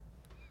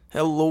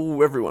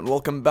Hello everyone,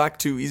 welcome back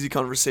to Easy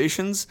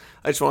Conversations.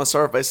 I just want to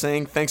start off by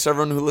saying thanks to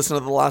everyone who listened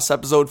to the last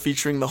episode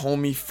featuring the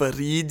homie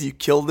Farid. You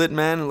killed it,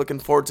 man, and looking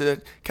forward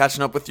to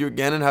catching up with you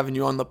again and having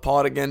you on the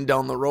pod again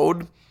down the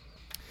road.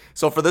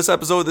 So for this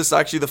episode, this is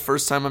actually the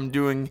first time I'm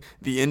doing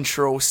the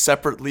intro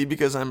separately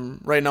because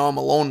right now I'm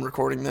alone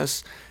recording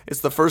this.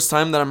 It's the first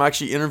time that I'm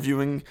actually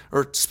interviewing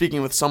or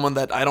speaking with someone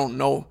that I don't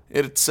know.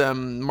 It's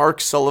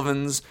Mark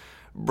Sullivan's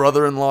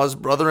brother-in-law's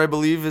brother, I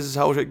believe, is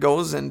how it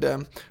goes.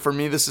 And for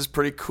me, this is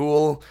pretty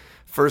cool.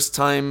 First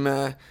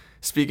time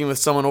speaking with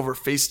someone over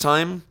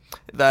FaceTime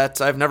that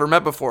I've never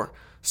met before.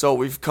 So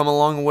we've come a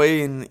long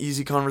way in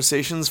Easy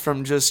Conversations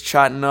from just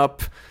chatting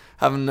up,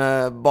 having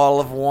a bottle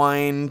of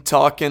wine,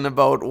 talking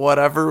about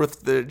whatever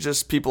with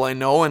just people I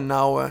know, and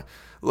now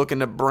looking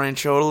to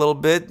branch out a little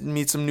bit,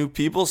 meet some new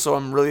people. So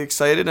I'm really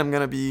excited. I'm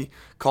going to be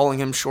calling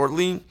him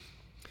shortly.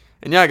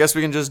 And yeah, I guess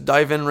we can just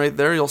dive in right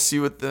there. You'll see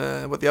what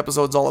the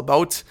episode's all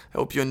about. I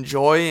hope you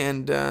enjoy,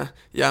 and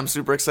yeah, I'm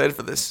super excited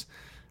for this.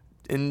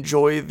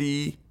 Enjoy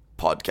the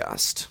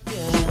podcast.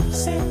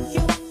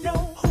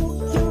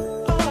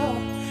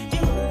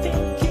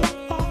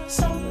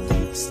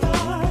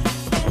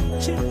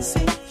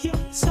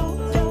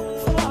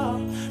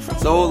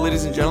 So,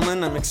 ladies and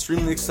gentlemen, I'm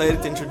extremely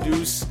excited to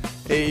introduce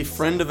a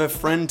friend of a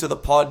friend to the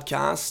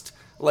podcast.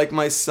 Like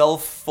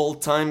myself,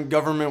 full-time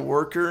government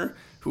worker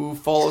who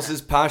follows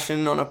his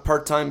passion on a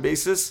part-time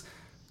basis,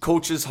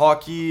 coaches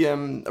hockey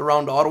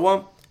around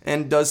Ottawa,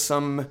 and does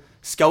some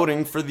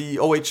scouting for the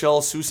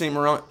OHL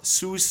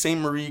Sault Ste.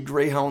 Marie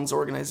Greyhounds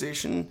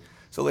organization.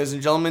 So, ladies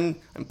and gentlemen,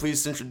 I'm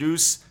pleased to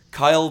introduce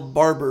Kyle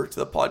Barber to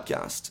the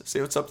podcast.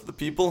 Say what's up to the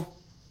people.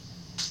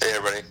 Hey,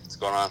 everybody. What's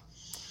going on?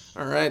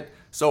 All right.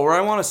 So where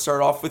I want to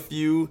start off with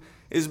you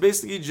is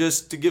basically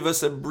just to give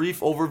us a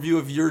brief overview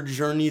of your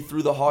journey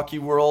through the hockey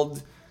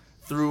world,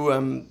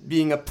 through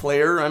being a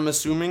player, I'm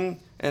assuming,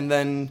 and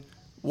then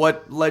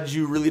what led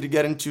you really to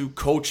get into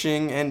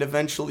coaching and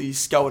eventually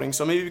scouting.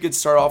 So maybe we could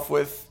start off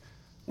with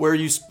where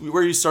you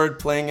started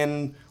playing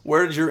and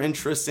where did your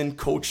interest in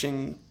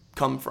coaching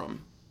come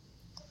from?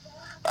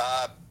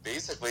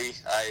 Basically,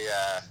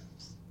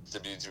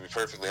 to be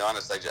perfectly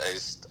honest,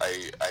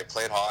 I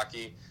played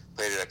hockey.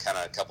 Played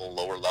at a couple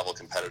lower level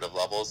competitive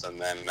levels, and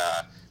then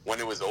when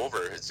it was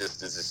over, it's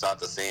just not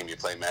the same. You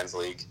play men's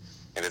league,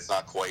 and it's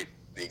not quite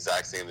the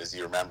exact same as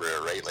you remember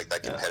it, right? Like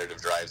that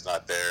competitive drive's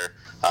not there.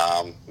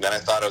 Then I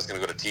thought I was going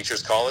to go to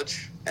teachers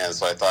college, and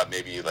so I thought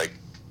maybe like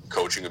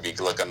coaching would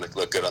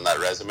look good on that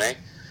resume,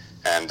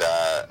 and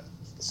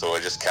so I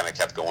just kind of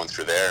kept going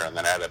through there. And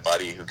then I had a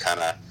buddy who kind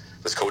of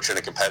was coaching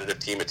a competitive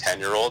team of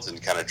 10-year-olds and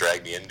kind of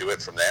dragged me into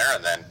it from there,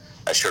 and then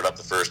I showed up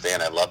the first day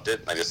and I loved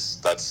it. And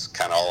that's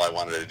kind of all I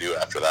wanted to do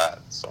after that.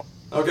 So.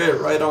 Okay,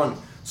 right on.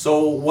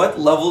 So what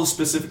level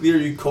specifically are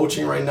you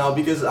coaching right now?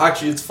 Because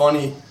actually it's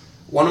funny.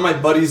 One of my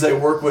buddies I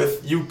work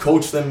with, you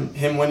coached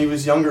him when he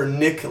was younger,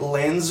 Nick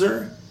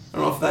Lanzer. I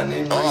don't know if that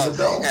name rings a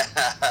bell.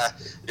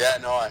 Yeah,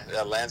 no,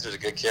 Lanzer's a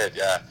good kid,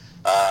 yeah.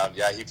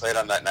 He played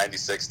on that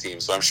 96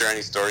 team. So I'm sure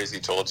any stories he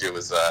told you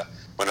was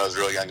when I was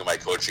real young in my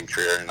coaching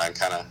career, and I'm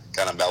kind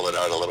of mellowed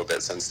out a little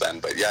bit since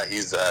then. But yeah,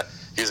 he's a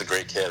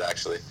great kid,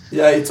 actually.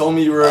 Yeah, he told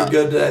me you were a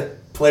good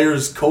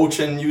players coach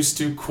and used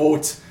to,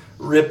 quote,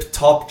 rip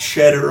top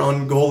cheddar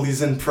on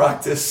goalies in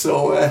practice.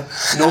 So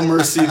no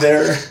mercy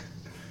there.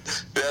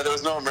 Yeah, there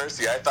was no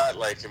mercy. I thought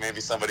like maybe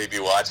somebody'd be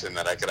watching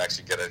that I could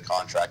actually get a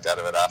contract out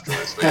of it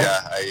afterwards. But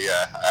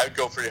yeah, I'd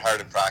go pretty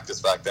hard in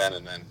practice back then,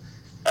 and then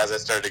as I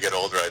started to get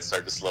older, I'd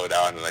start to slow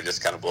down, and I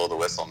just kind of blow the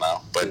whistle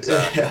now. But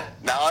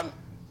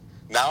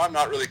Now I'm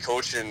not really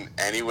coaching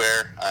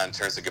anywhere in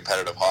terms of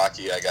competitive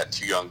hockey. I got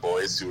two young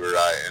boys who are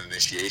in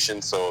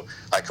initiation, so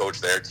I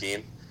coach their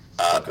team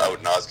out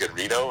in Osgood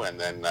Rideau, and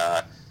then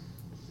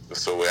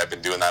so I've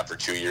been doing that for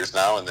 2 years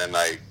now, and then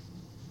I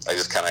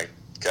just kind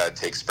of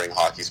take spring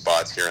hockey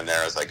spots here and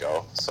there as I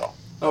go. So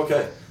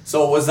okay,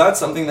 so was that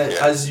something that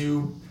as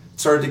you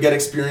started to get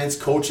experience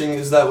coaching,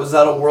 was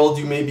that a world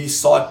you maybe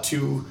sought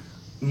to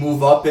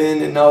move up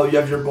in, and now you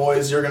have your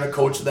boys, you're going to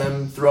coach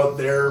them throughout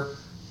their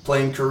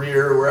playing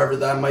career or wherever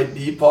that might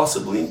be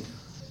possibly?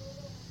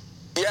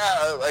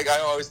 Yeah, like I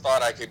always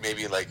thought I could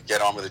maybe like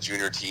get on with a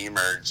junior team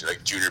or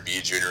like junior B,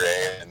 junior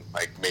A, and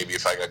like maybe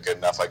if I got good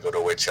enough, I'd go to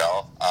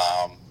OHL.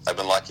 I've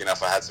been lucky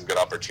enough. I had some good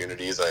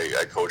opportunities.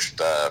 I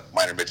coached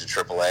minor midget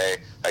AAA.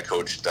 I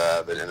coached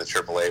in the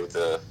AAA with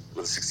the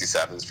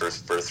 67s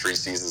for 3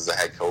 seasons as a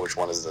head coach,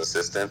 1 as an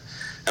assistant,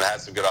 and I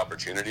had some good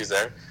opportunities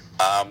there.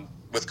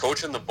 With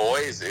coaching the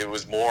boys, it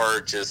was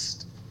more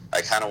just I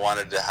kind of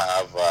wanted to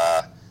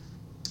have.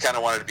 Kind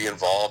of wanted to be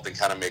involved and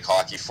kind of make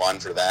hockey fun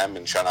for them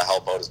and trying to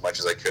help out as much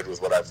as I could with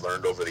what I've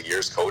learned over the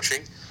years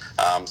coaching.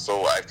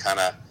 So that's kind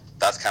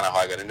of how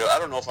I got into it. I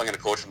don't know if I'm going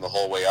to coach them the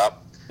whole way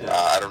up. Yeah.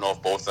 I don't know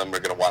if both of them are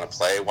going to want to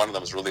play. One of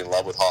them is really in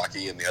love with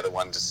hockey, and the other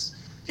one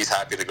he's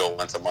happy to go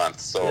once a month.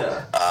 So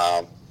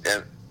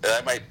and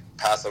I might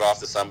pass it off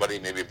to somebody,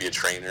 maybe be a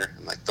trainer.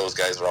 And like those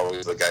guys are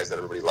always the guys that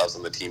everybody loves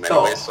on the team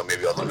anyway. So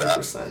maybe I'll do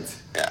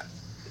 100%. That.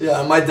 Yeah.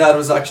 Yeah, my dad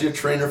was actually a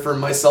trainer for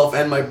myself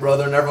and my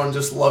brother, and everyone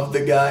just loved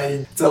the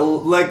guy. It's a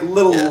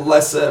little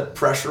less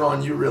pressure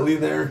on you, really.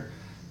 There,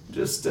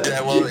 just be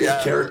a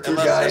good character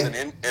guy.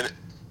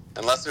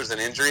 Unless there's an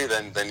injury,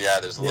 then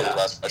there's a little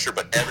less pressure.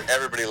 But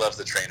everybody loves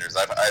the trainers.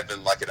 I've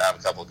been lucky to have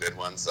a couple good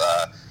ones.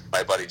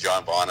 My buddy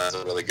John Bonner is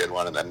a really good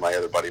one, and then my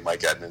other buddy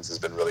Mike Edmonds has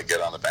been really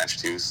good on the bench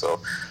too. So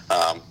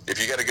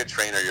if you get a good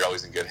trainer, you're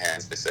always in good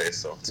hands, they say.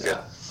 So it's good.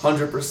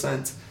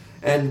 100%.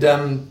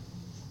 And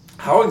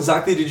how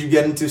exactly did you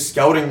get into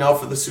scouting now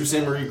for the Sault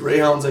Ste. Marie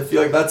Greyhounds? I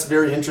feel like that's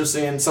very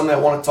interesting, and something I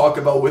want to talk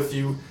about with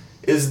you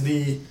is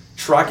the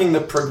tracking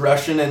the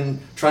progression and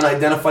trying to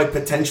identify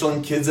potential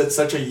in kids at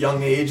such a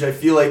young age. I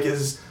feel like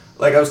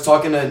I was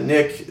talking to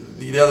Nick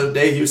the other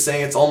day, he was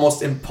saying it's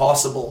almost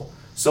impossible.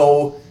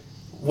 So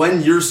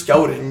when you're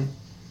scouting,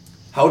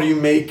 how do you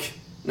make,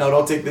 now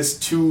don't take this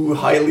too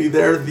highly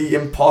there, the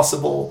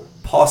impossible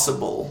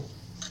possible?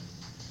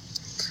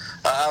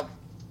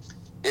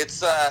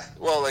 It's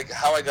like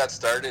how I got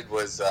started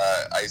was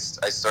I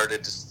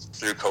started just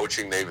through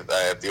coaching.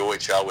 The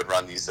OHL would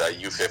run these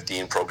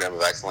U15 Program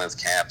of Excellence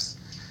camps,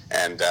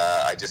 and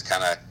I just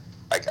kind of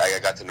I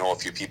got to know a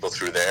few people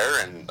through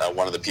there, and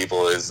one of the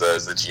people is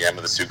the GM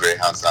of the Sioux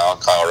Greyhounds now,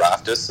 Kyle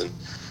Raftis, and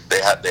they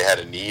had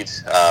a need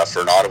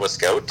for an Ottawa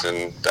scout,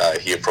 and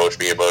he approached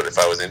me about if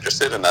I was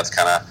interested, and that's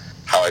kind of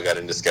how I got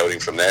into scouting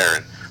from there.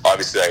 And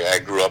obviously, I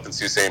grew up in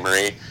Sault Ste.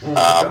 Marie.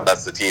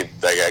 That's the team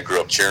that I grew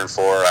up cheering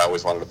for. I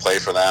always wanted to play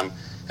for them,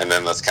 and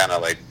then that's kind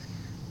of like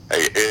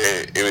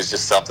it was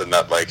just something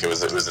that like it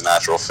was a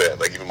natural fit.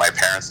 Like even my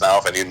parents now,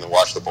 if I need them to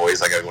watch the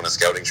boys, I got to go on a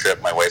scouting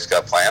trip. My wife's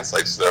got plans.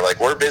 Like they're like,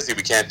 we're busy,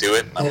 we can't do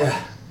it. And I'm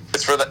like,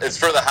 it's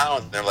for the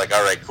Hounds. And they're like,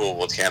 all right, cool,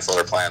 we'll cancel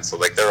our plans. So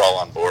like they're all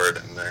on board,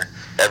 and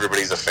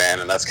everybody's a fan,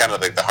 and that's kind of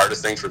like the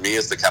hardest thing for me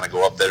is to kind of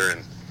go up there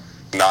and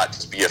not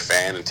just be a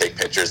fan and take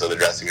pictures of the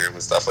dressing room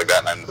and stuff like that.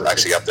 And I'm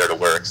actually up there to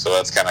work, so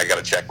that's kind of I got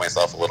to check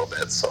myself a little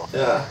bit. So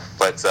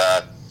but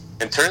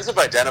in terms of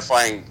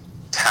identifying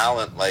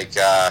talent, like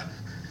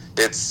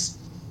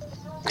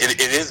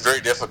it is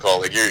very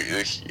difficult. Like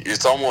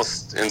it's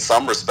almost in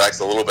some respects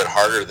a little bit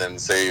harder than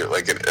say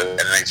like an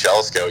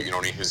NHL scout,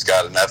 who's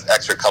got an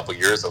extra couple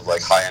years of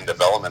like high end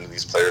development of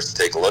these players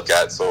to take a look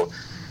at. So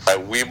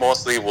we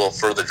mostly will,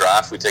 for the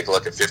draft, we take a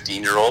look at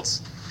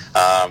 15-year-olds,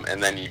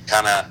 and then you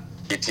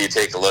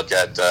take a look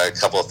at a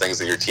couple of things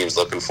that your team's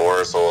looking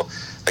for. So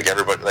like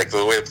everybody, like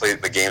the way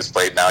the game's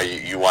played now,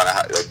 you want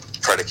to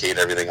predicate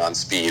everything on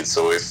speed.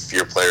 So if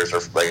your players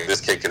are like,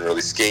 this kid can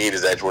really skate,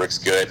 his edge work's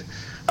good,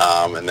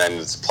 and then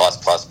it's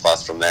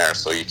plus from there.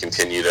 So you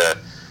continue to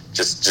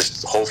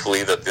just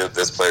hopefully that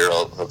this player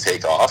will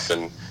take off.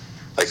 And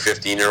like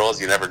 15-year-olds,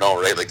 you never know,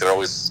 right? Like they're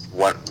always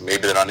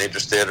maybe they're not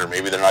interested, or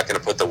maybe they're not going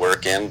to put the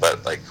work in,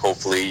 but like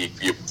hopefully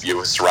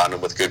you surround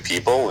them with good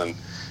people, and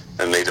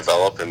they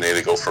develop, and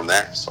they go from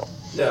there. So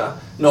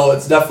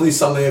it's definitely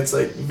something that's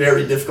like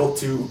very difficult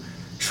to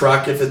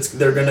track if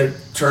they're going to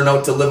turn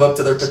out to live up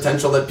to their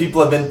potential. That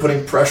people have been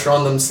putting pressure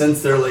on them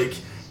since they're like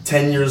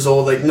 10 years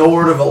old. Like no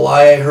word of a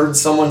lie, I heard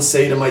someone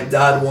say to my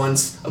dad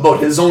once about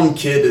his own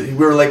kid,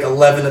 we were like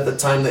 11 at the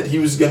time, that he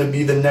was going to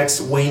be the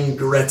next Wayne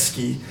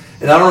Gretzky.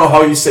 And I don't know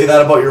how you say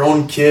that about your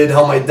own kid,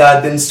 how my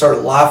dad didn't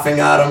start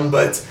laughing at him,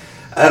 but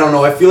I don't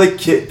know. I feel like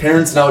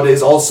parents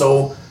nowadays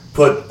also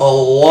put a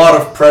lot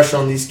of pressure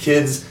on these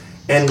kids,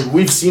 and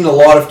we've seen a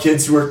lot of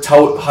kids who are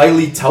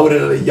highly touted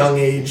at a young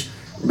age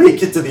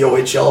make it to the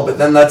OHL, but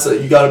then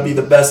you got to be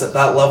the best at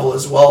that level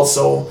as well.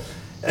 So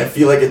I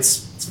feel like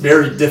it's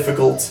very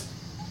difficult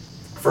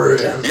for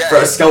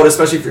a scout,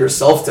 especially for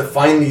yourself, to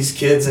find these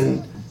kids,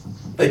 and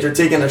like you're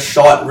taking a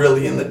shot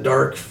really in the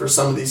dark for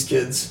some of these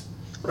kids,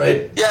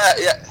 right?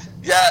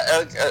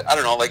 I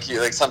don't know.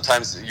 Like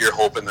sometimes you're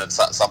hoping that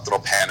something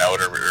will pan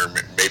out, or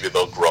maybe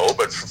they'll grow.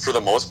 But for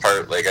the most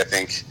part, like I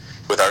think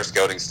with our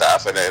scouting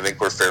staff, and I think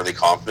we're fairly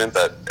confident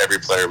that every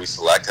player we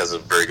select has a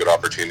very good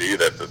opportunity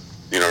that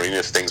even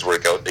if things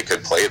work out, they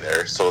could play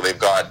there. So they've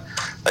got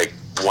like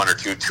one or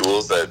two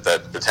tools that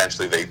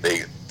potentially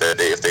they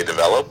if they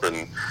develop,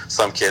 and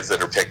some kids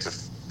that are picked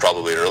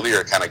probably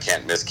earlier kind of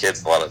can't miss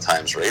kids a lot of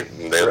times, right?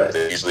 And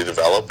they usually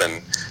develop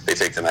and they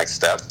take the next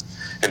step.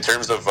 In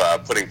terms of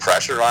putting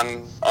pressure by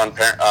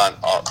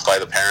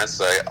the parents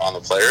on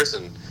the players,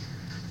 and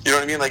you know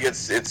what I mean, like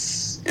it's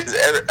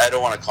I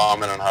don't want to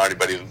comment on how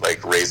anybody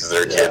like raises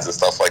their kids and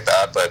stuff like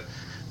that, but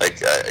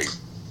like I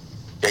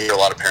hear a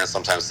lot of parents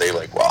sometimes say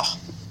like, "Wow,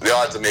 the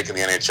odds of making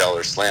the NHL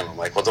are slim." I'm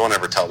like, well, don't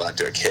ever tell that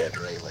to a kid,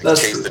 right? Like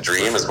chase the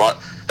dream as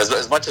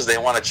much as they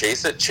want to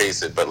chase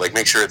it, but like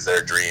make sure it's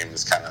their dream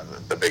is kind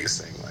of the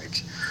biggest thing.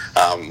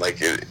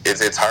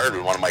 It's hard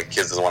when one of my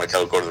kids doesn't want to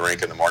go to the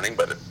rink in the morning,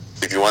 but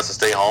if he wants to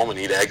stay home and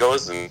eat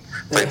Eggos and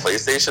play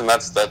PlayStation,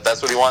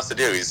 that's what he wants to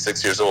do. He's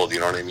 6 years old, you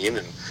know what I mean?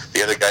 And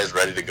the other guy's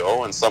ready to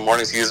go, and some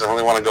mornings he doesn't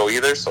really want to go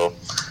either, so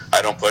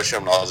I don't push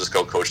him, and I'll just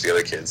go coach the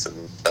other kids,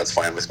 and that's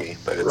fine with me.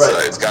 But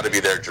it's got to be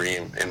their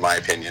dream, in my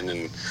opinion,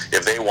 and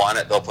if they want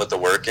it, they'll put the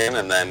work in,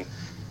 and then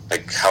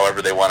like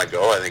however they want to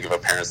go. I think if a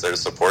parent's there to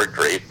support,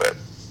 great, but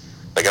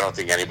like, I don't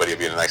think anybody would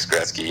be the next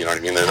Gretzky, you know what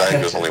I mean? I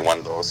think there's only one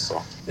of those,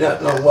 so. Yeah,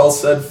 no, well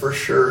said for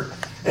sure.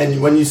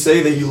 And when you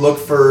say that you look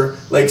for,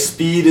 like,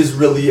 speed is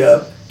really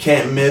a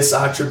can't miss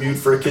attribute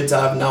for a kid to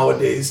have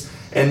nowadays.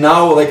 And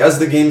now, like, as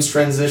the game's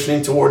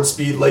transitioning towards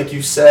speed, like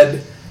you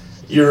said,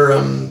 you're,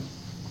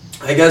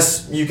 I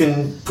guess you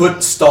can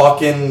put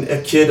stock in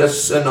a kid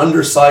as an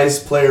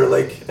undersized player,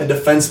 like a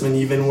defenseman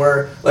even,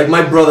 where, like,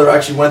 my brother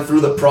actually went through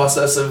the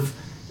process of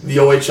the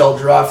OHL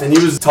draft, and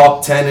he was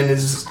top 10 in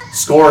his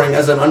scoring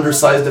as an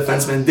undersized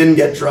defenseman and didn't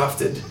get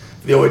drafted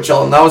for the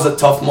OHL, and that was a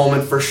tough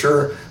moment for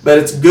sure. But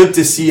it's good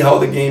to see how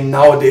the game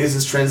nowadays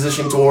is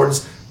transitioning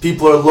towards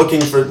people are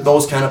looking for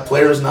those kind of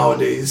players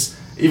nowadays,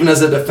 even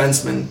as a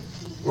defenseman.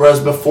 Whereas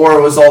before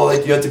it was all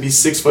like you had to be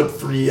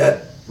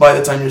 6'3" by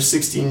the time you're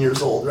 16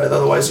 years old, right?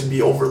 Otherwise you'd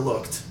be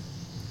overlooked.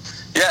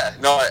 Yeah,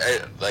 no,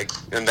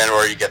 and then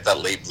or you get that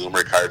late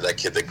bloomer card, that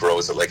kid that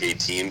grows at like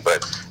 18.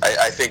 But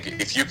I think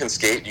if you can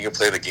skate, you can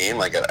play the game.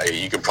 Like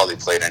you can probably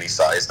play at any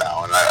size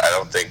now, and I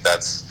don't think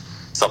that's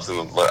something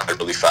that I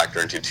really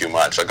factor into too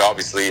much. Like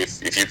obviously,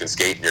 if you can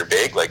skate and you're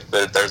big, like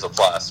there's a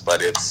plus.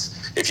 But it's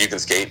if you can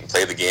skate and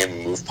play the game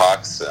and move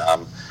pucks, I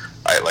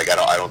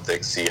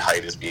don't see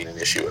height as being an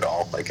issue at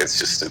all. Like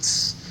it's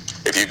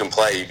if you can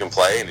play, you can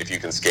play, and if you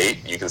can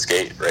skate, you can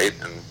skate, right?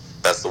 And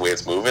that's the way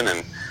it's moving.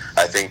 And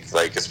I think,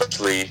 like,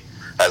 especially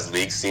as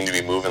leagues seem to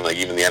be moving, like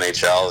even the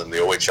NHL and the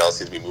OHL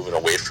seem to be moving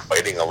away from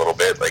fighting a little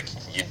bit. Like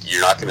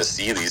you're not going to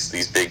see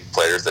these big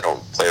players that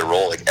don't play a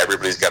role. Like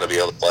everybody's got to be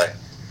able to play.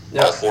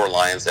 Yeah. All four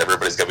lines,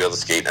 everybody's got to be able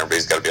to skate, and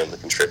everybody's got to be able to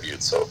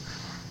contribute. So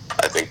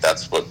I think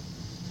that's what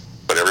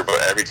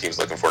every team's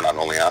looking for, not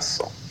only us.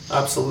 So.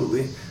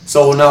 Absolutely.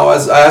 So now,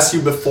 as I asked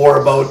you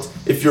before about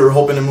if you're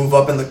hoping to move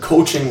up in the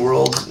coaching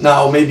world,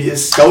 now maybe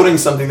is scouting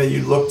something that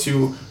you'd look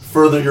to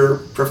further your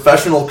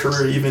professional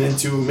career, even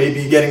into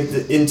maybe getting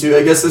into,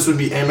 I guess this would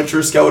be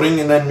amateur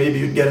scouting, and then maybe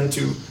you'd get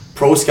into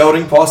pro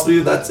scouting possibly?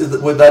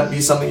 Would that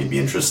be something you'd be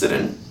interested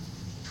in?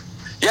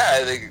 Yeah,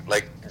 I think,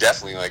 like,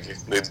 definitely, like,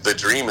 the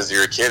dream as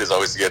you're a kid is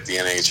always to get the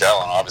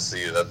NHL, and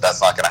obviously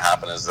that's not going to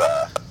happen as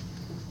a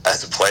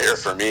player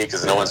for me,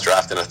 because no one's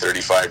drafting a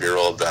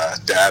 35-year-old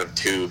dad of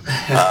two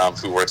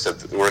who works at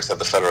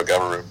the federal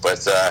government.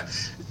 But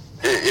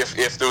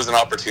if there was an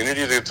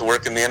opportunity to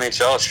work in the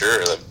NHL,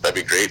 sure, that'd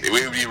be great. It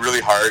would be really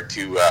hard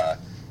to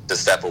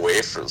step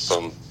away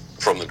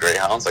from the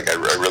Greyhounds. Like I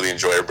really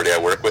enjoy everybody I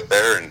work with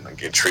there, and I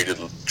get treated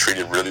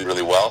really,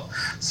 really well.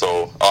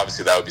 So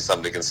obviously that would be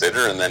something to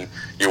consider. And then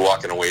you're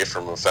walking away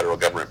from a federal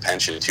government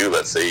pension too.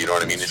 Let's say, you know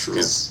what I mean?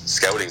 Because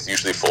scouting is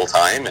usually full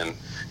time, and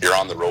you're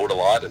on the road a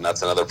lot, and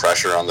that's another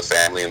pressure on the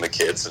family and the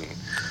kids. And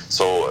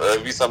so it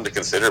would be something to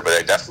consider. But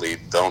I definitely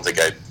don't think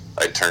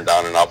I'd turn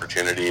down an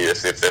opportunity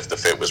if the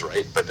fit was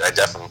right. But a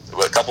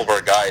couple of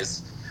our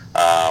guys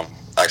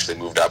actually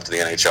moved up to the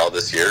NHL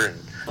this year,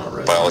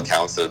 and by all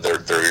accounts,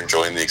 they're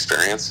enjoying the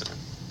experience.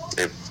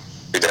 It'd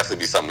definitely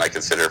be something I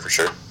consider for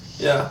sure.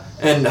 Yeah,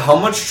 and how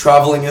much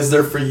traveling is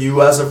there for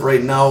you as of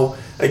right now?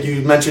 Like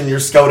you mentioned, you're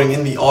scouting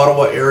in the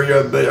Ottawa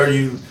area, but are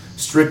you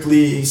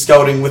strictly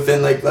scouting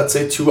within, like, let's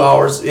say 2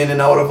 hours in and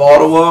out of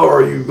Ottawa,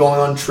 or are you going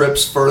on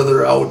trips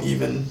further out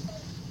even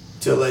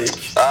to, like?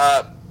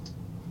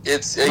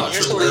 It's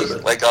usually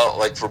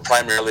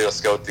primarily I'll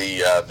scout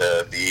the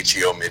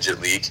HEO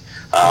Midget League,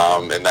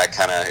 and that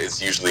kind of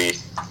is usually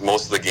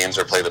most of the games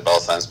are played at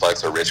Bell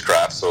Sunsplex or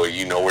Ridgecraft, so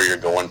you know where you're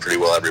going pretty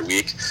well every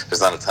week.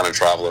 There's not a ton of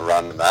travel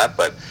around in that,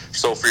 but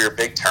so for your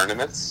big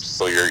tournaments,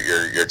 so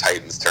your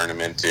Titans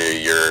tournament,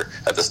 your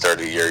at the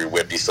start of the year, your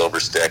Whitby Silver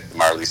Stick, the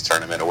Marlies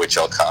tournament,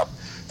 OHL Cup,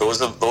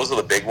 those are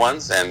the big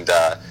ones, and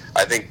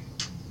I think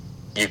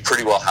you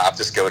pretty well have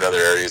to scout other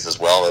areas as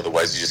well.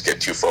 Otherwise, you just get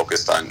too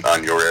focused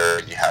on your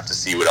area. You have to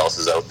see what else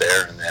is out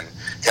there, and then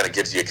kind of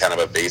gives you kind of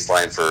a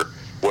baseline for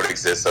what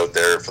exists out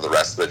there for the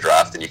rest of the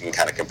draft, and you can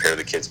kind of compare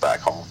the kids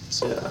back home.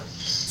 So, yeah.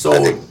 So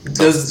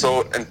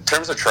in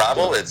terms of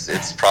travel,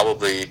 it's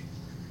probably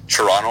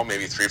Toronto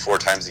maybe 3-4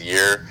 times a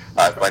year.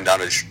 I've been down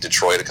to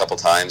Detroit a couple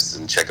times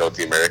and check out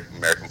the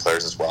American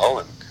players as well.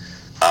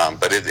 And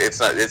but it's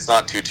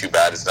not too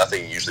bad. It's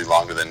nothing usually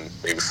longer than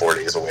maybe 4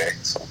 days away.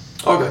 So.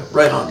 Okay,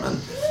 right on, man.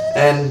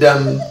 And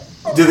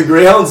do the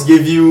Greyhounds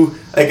give you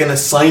like an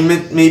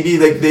assignment, maybe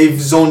like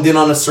they've zoned in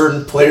on a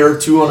certain player or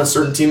two on a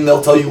certain team,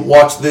 they'll tell you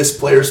watch this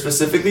player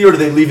specifically, or do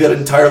they leave it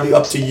entirely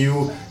up to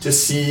you to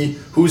see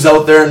who's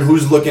out there and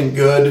who's looking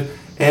good?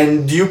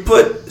 And do you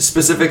put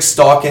specific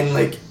stock in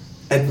like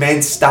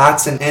advanced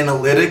stats and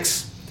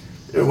analytics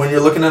when you're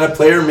looking at a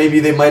player? Maybe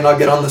they might not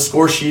get on the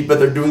score sheet, but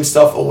they're doing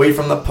stuff away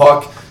from the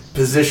puck,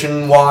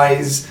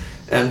 position-wise,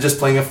 and just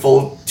playing a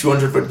full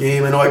 200-foot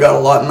game. I know I got a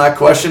lot in that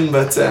question,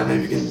 but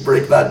maybe you can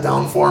break that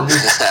down for me.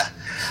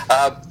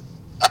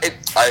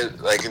 I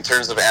like in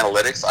terms of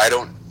analytics, I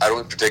don't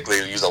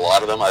particularly use a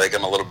lot of them. I think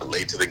I'm a little bit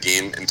late to the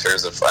game in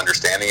terms of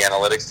understanding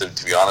analytics,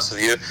 to be honest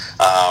with you.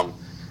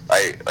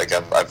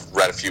 I've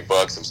read a few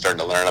books. I'm starting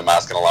to learn. I'm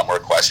asking a lot more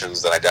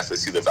questions, and I definitely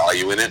see the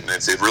value in it. And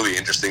it's really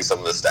interesting, some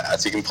of the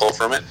stats you can pull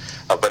from it.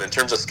 But in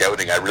terms of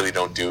scouting, I really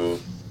don't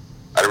do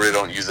I really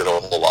don't use it a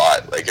whole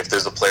lot. Like if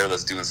there's a player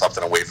that's doing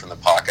something away from the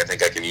puck, I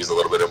think I can use a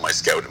little bit of my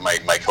scout and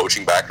my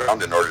coaching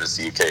background in order to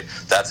see, okay,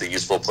 that's a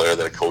useful player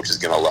that a coach is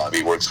going to love.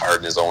 He works hard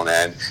in his own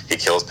end. He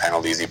kills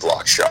penalties. He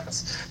blocks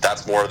shots.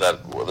 That's more of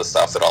the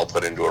stuff that I'll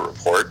put into a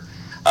report.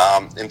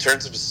 In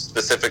terms of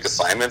specific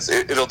assignments,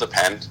 it'll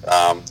depend.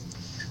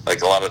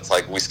 Like a lot of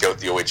like we scout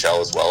the OHL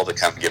as well to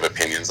kind of give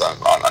opinions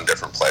on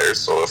different players.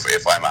 So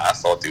if I'm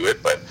asked, I'll do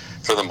it. But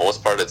for the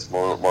most part, it's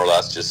more or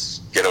less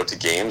just get out to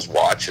games,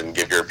 watch, and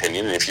give your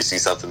opinion. And if you see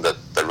something that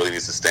really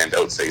needs to stand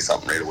out, say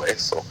something right away.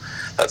 So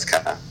that's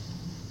kind of,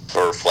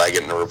 or flag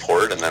it in a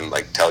report and then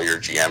like tell your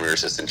GM or your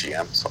assistant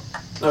GM. So.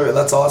 Okay,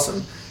 that's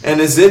awesome. And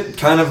is it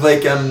kind of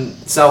like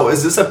so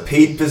is this a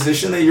paid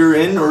position that you're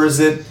in, or is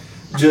it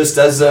just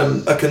as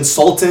a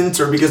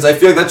consultant, or because I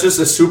feel like that's just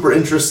a super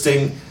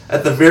interesting,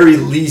 at the very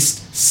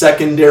least,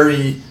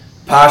 secondary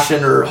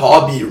passion or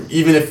hobby.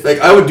 Even if like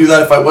I would do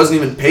that if I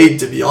wasn't even paid,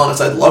 to be honest.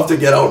 I'd love to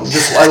get out and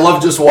I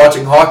love just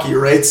watching hockey,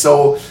 right?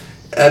 So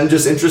I'm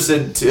just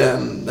interested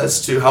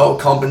as to how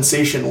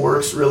compensation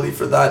works really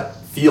for that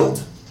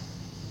field.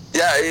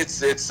 Yeah,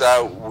 it's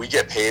we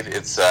get paid.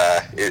 It's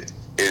a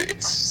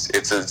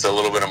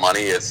little bit of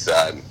money. It's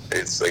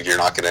like you're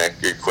not gonna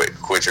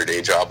quit your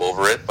day job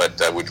over it,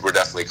 but we're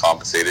definitely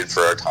compensated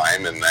for our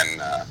time, and then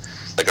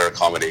like our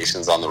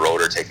accommodations on the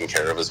road are taken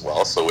care of as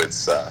well. So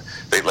it's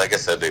they, like I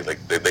said,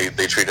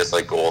 they treat us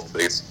like gold.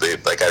 They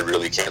like I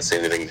really can't say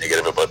anything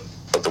negative about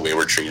the way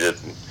we're treated,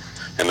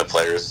 and the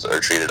players are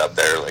treated up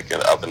there, like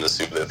up in the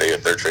suit.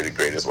 They're treated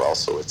great as well.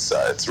 So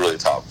it's really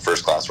top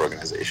first class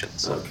organization.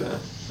 So. Okay,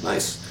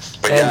 nice.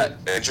 But yeah,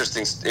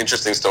 interesting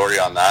story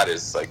on that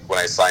is like when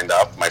I signed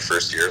up my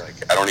first year, like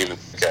I don't even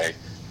think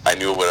I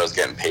knew what I was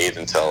getting paid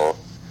until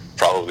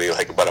probably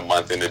like about a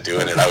month into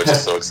doing it. I was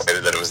just so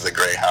excited that it was the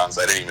Greyhounds.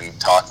 I didn't even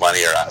talk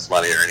money or ask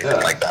money or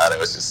anything like that. I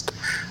was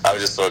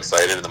just so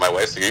excited. And then my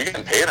wife's like, "Are you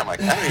getting paid?" I'm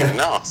like, "I don't even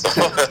know." So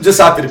just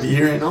happy to be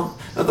here,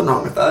 nothing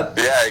wrong with that.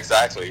 Yeah,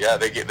 exactly. Yeah,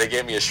 they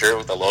gave me a shirt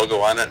with the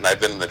logo on it, and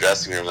I've been in the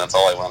dressing room. That's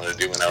all I wanted to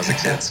do when I was a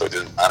kid, so it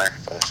didn't matter.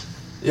 But.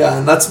 Yeah,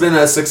 and that's been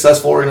a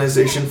successful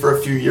organization for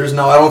a few years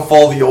now. I don't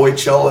follow the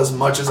OHL as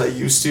much as I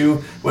used to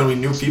when we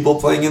knew people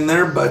playing in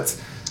there, but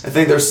I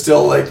think there's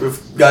still, like,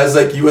 with guys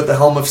like you at the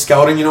helm of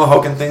scouting,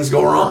 how can things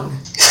go wrong?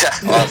 Yeah,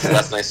 well,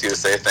 that's nice of you to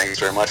say. Thanks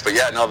very much. But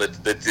yeah, no,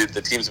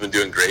 the team's been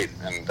doing great,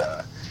 and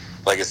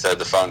like I said,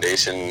 the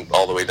foundation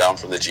all the way down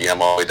from the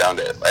GM all the way down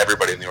to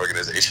everybody in the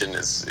organization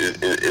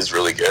is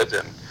really good,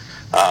 and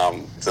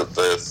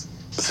the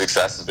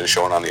success has been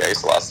shown on the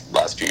ice the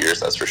last few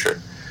years, that's for sure.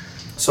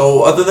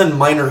 So other than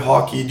minor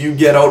hockey, do you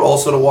get out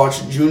also to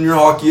watch junior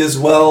hockey as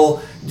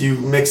well? Do you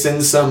mix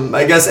in some,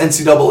 I guess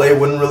NCAA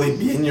wouldn't really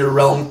be in your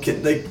realm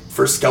like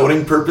for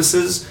scouting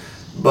purposes,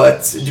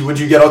 but would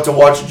you get out to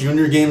watch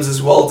junior games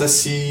as well to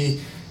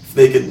see if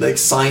they could like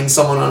sign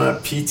someone on a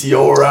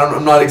PTO, or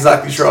I'm not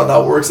exactly sure how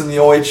that works in the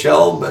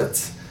OHL,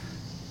 but...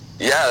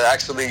 Yeah,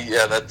 actually,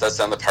 that's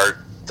on the part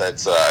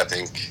that's I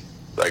think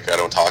like I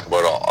don't talk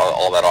about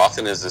all that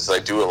often is I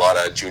do a lot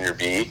of junior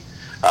B.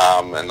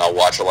 And I'll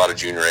watch a lot of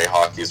junior A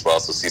hockey as well,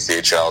 so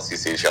CCHL,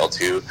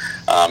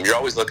 CCHL2. You're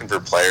always looking for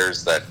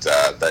players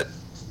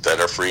that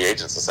are free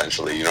agents,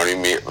 essentially. You know what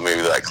I mean?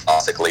 Maybe that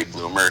classic late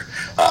bloomer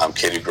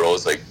kid who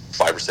grows like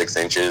 5 or 6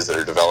 inches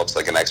or develops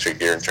like an extra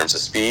gear in terms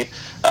of speed,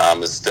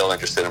 is still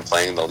interested in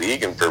playing in the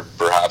league, and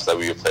perhaps that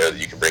would be a player that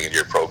you can bring into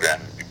your program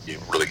and be a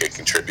really good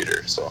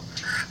contributor. So,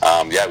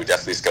 yeah, we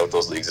definitely scout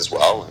those leagues as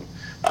well. And,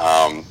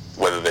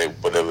 whether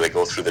they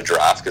go through the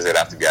draft because they'd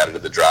have to be added to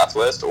the draft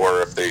list,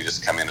 or if they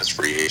just come in as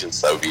free agents,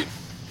 that would be.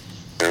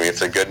 If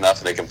they're good enough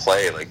and they can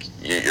play, like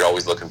you're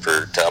always looking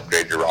to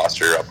upgrade your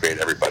roster, upgrade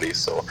everybody.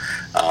 So,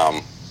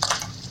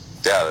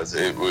 yeah,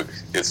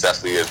 it's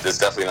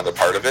definitely another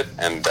part of it,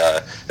 and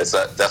it's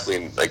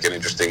definitely like an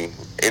interesting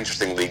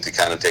league to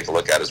kind of take a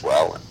look at as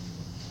well.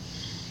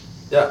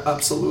 Yeah,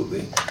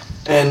 absolutely.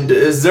 And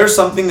is there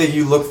something that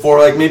you look for,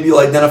 like maybe you'll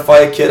identify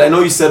a kid? I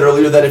know you said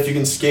earlier that if you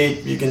can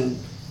skate, you can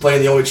play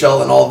in the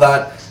OHL and all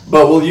that,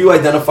 but will you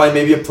identify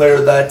maybe a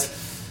player that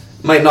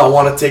might not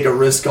want to take a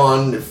risk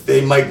on, if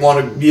they might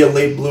want to be a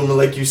late bloomer,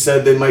 like you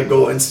said, they might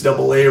go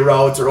NCAA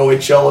route or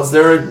OHL? Is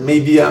there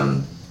maybe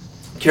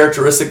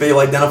characteristic that you'll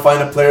identify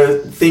in a player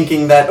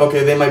thinking that,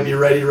 okay, they might be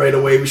ready right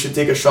away, we should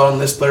take a shot on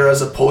this player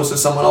as opposed to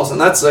someone else?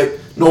 And that's like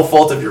no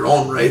fault of your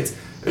own, right?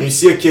 When you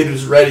see a kid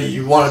who's ready,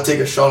 you want to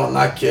take a shot on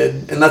that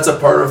kid, and that's a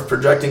part of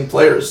projecting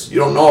players. You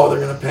don't know how they're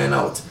going to pan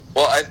out.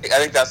 Well, I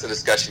think that's a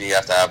discussion you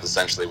have to have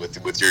essentially with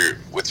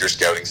your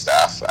scouting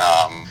staff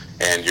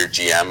and your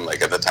GM.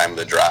 Like at the time of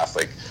the draft,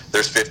 like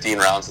there's 15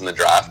 rounds in the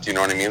draft. You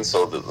know what I mean?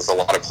 So there's a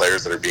lot of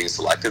players that are being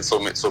selected. So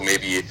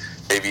maybe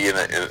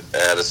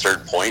at a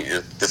certain point,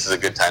 this is a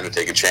good time to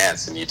take a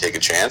chance, and you take a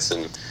chance,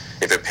 and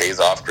if it pays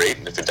off, great,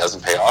 and if it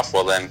doesn't pay off,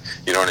 well then,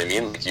 you know what I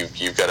mean? Like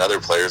you've got other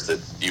players that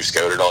you've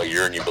scouted all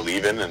year and you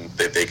believe in, and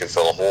they can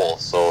fill a hole.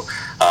 So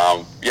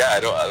yeah, I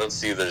don't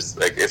see there's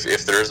like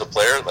if there is a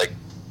player, like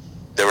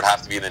there would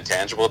have to be an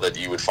intangible that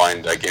you would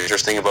find like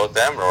interesting about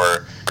them,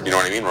 or you know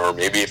what I mean? Or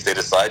maybe if they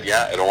decide,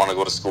 yeah, I don't want to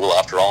go to school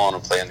after all, I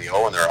want to play in the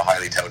O, and they're a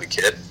highly touted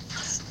kid,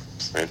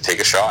 take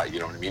a shot. You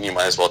know what I mean? You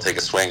might as well take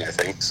a swing, I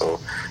think. So,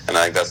 and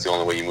I think that's the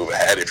only way you move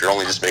ahead. If you're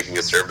only just making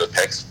conservative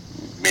picks,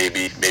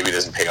 maybe it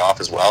doesn't pay off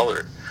as well,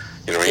 or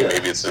you know what I mean?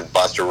 Maybe it's a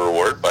bust or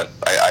reward. But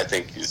I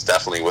think it's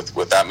definitely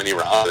with that many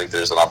rounds, I think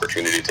there's an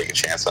opportunity to take a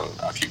chance on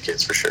a few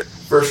kids for sure.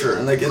 For sure,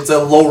 and like it's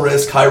a low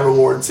risk, high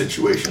reward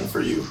situation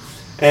for you.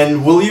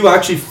 And will you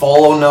actually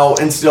follow now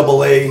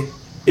NCAA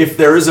if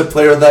there is a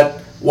player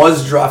that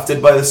was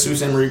drafted by the Sault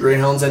Ste. Marie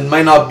Greyhounds and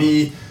might not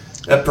be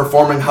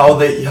performing how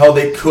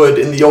they could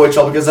in the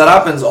OHL, because that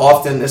happens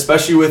often,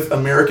 especially with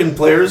American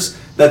players,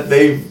 that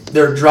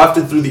they're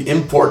drafted through the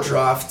import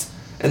draft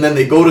and then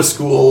they go to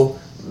school.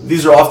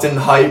 These are often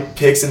high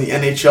picks in the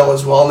NHL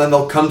as well, and then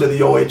they'll come to the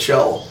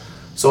OHL.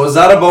 So is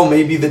that about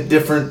maybe the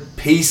different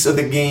pace of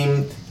the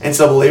game,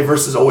 NCAA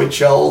versus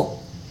OHL,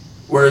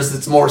 whereas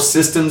it's more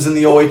systems in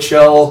the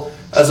OHL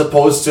as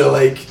opposed to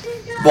like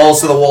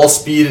balls to the wall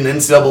speed in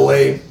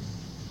NCAA,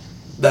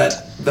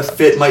 that the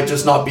fit might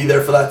just not be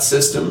there for that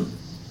system?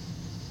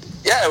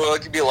 Yeah, well,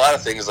 it could be a lot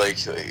of things.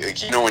 Like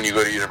you know, when you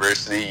go to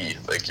university,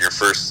 like your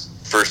first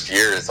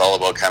year, it's all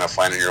about kind of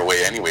finding your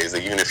way anyways.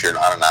 Like even if you're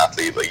not an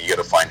athlete, like you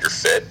got to find your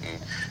fit, and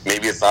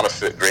maybe it's not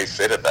a great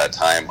fit at that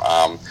time.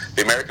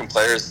 The American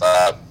players,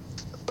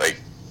 like,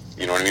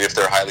 you know what I mean, if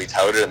they're highly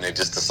touted and they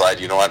just decide,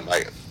 you know what,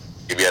 like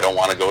maybe I don't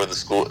want to go to the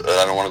school,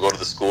 I don't want to go to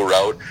the school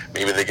route.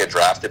 Maybe they get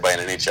drafted by an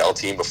NHL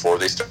team before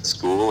they start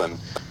school, and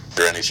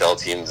their NHL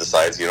team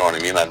decides, you know what I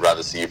mean, I'd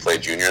rather see you play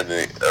junior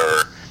than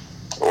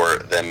or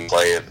then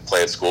play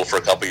at school for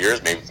a couple of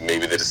years.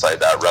 Maybe they decide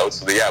that route.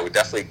 So we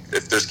definitely,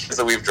 if there's kids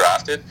that we've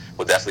drafted,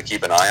 we'll definitely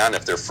keep an eye on.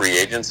 If they're free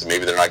agents and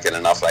maybe they're not getting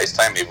enough ice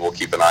time, maybe we'll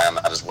keep an eye on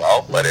that as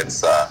well. But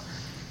it's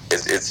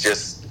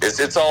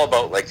all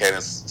about like kind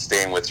of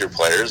staying with your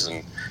players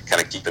and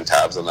kind of keeping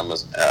tabs on them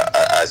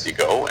as you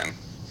go. And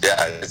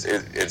yeah,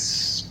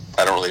 it's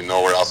I don't really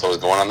know where else I was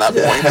going on that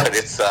point, but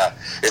it's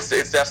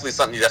definitely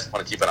something you definitely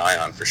want to keep an eye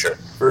on for sure.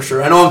 For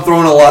sure. I know I'm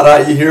throwing a lot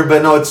at you here,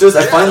 but no, it's just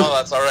no,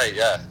 that's all right.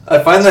 Yeah,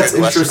 I find that's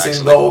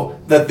interesting though,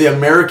 that the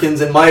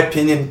Americans, in my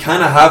opinion,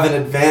 kind of have an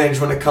advantage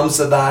when it comes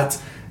to that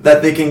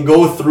they can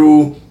go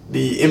through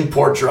the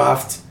import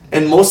draft,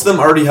 and most of them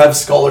already have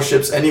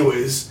scholarships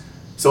anyways.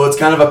 So it's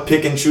kind of a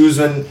pick and choose.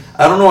 And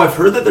I don't know, I've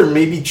heard that they're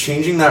maybe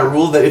changing that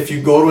rule that if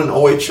you go to an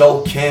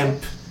OHL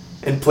camp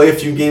and play a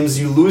few games,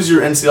 you lose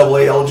your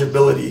NCAA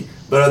eligibility.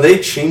 But are they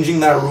changing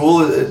that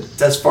rule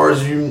as far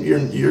as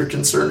you're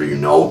concerned, or you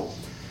know?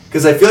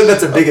 Because I feel like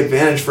that's a big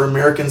advantage for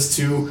Americans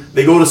too.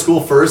 They go to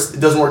school first,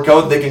 it doesn't work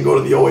out, they can go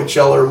to the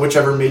OHL or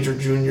whichever major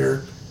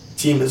junior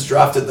team has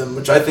drafted them,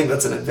 which I think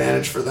that's an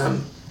advantage for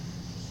them.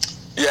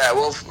 Yeah,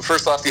 well,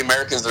 first off, the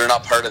Americans, they're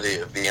not part of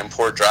the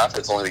import draft.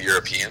 It's only the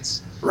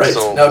Europeans. Right.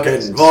 So, okay.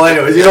 Well,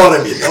 anyways, you know what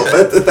I mean. No,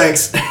 but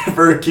thanks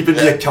for keeping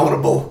me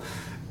accountable.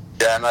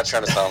 Yeah, I'm not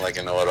trying to sound like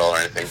a know-it-all or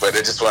anything, but I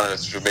just wanted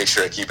to make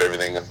sure I keep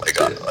everything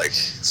like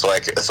so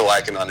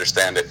I can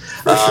understand it.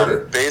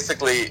 Sure.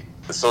 Basically,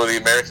 so the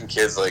American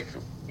kids like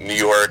New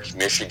York,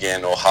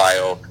 Michigan,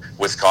 Ohio,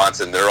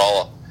 Wisconsin,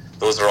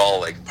 those are all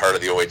like part of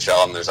the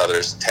OHL, and there's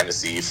others,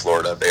 Tennessee,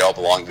 Florida. They all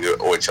belong to the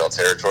OHL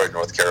territory,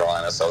 North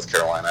Carolina, South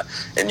Carolina,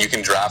 and you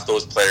can draft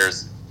those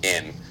players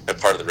in as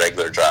part of the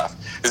regular draft.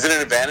 Is it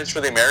an advantage for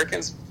the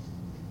Americans?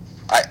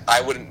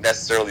 I wouldn't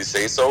necessarily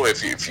say so.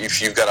 If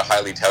you've got a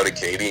highly touted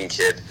Canadian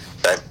kid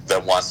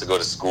that wants to go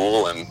to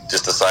school and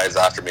just decides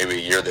after maybe a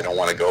year they don't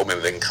want to go, maybe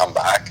they can come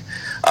back.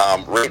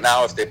 Right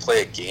now, if they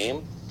play a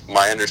game,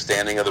 my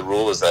understanding of the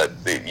rule is that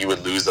you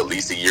would lose at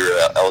least a year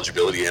of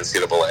eligibility in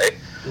NCAA.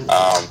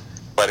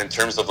 But in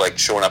terms of like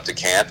showing up to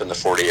camp and the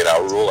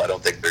 48-hour rule, I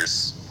don't think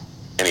there's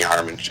any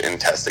harm in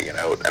testing it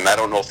out. And I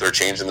don't know if they're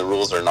changing the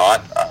rules or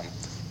not.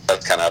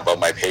 That's kind of above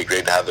my pay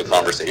grade to have the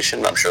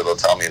conversation. I'm sure they'll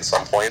tell me at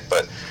some point,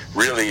 but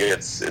really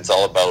it's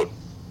all about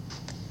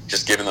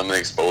just giving them the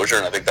exposure,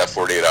 and I think that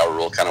 48-hour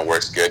rule kind of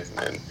works good.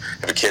 And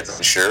if a kid's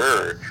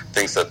unsure or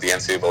thinks that the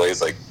NCAA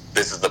is like,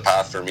 this is the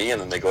path for me, and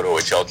then they go to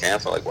OHL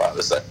camp, they're like, wow,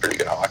 this is pretty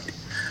good hockey.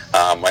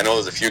 I know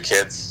there's a few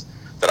kids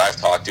that I've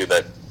talked to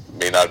that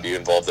may not be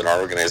involved in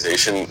our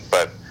organization,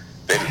 but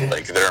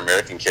they're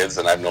American kids,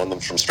 and I've known them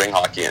from spring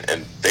hockey,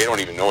 and they don't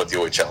even know what the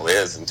OHL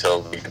is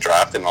until they get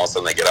drafted, and all of a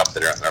sudden they get up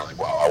there and they're like,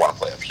 wow, I want to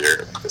play up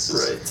here. This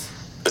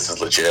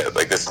is legit.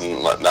 Like, this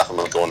is nothing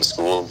like going to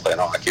school and playing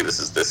hockey. This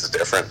is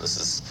different. This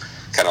is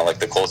kind of like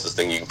the closest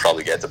thing you can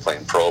probably get to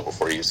playing pro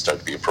before you start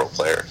to be a pro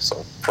player.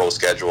 So pro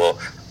schedule,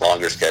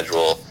 longer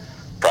schedule,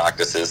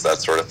 practices, that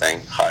sort of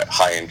thing,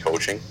 high-end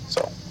coaching.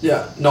 So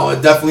yeah, no,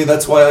 definitely.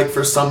 That's why, like,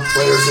 for some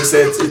players, they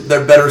say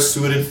they're better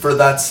suited for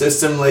that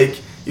system. Like,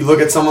 you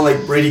look at someone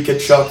like Brady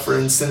Tkachuk, for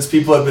instance.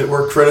 People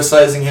were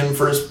criticizing him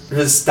for his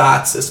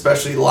stats,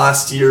 especially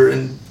last year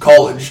in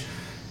college.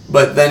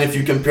 But then if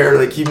you compare,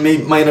 like, he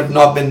might have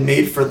not been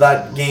made for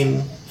that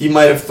game. He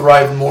might have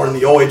thrived more in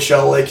the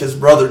OHL like his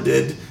brother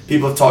did.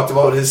 People have talked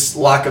about his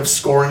lack of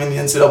scoring in the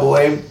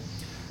NCAA.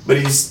 But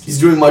he's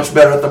doing much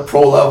better at the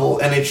pro level,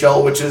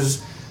 NHL, which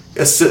is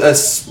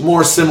a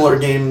more similar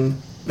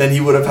game than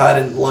he would have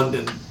had in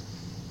London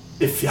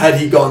had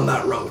he gone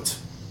that route.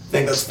 I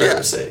think that's fair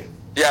to say.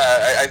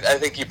 Yeah, I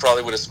think he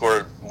probably would have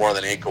scored more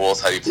than 8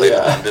 goals had he played in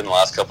London the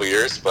last couple of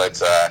years.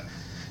 But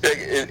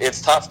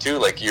it's tough too.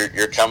 Like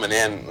you're coming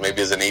in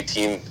maybe as an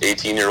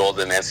 18-year-old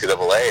in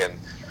NCAA, and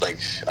like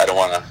I don't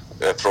want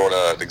to throw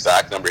out an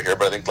exact number here,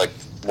 but I think like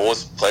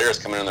most players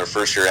coming in their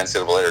first year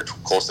NCAA are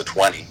close to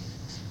 20.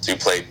 So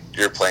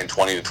you're playing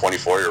 20 to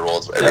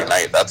 24-year-olds every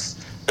night.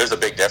 There's a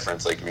big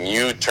difference. Like when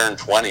you turn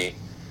 20,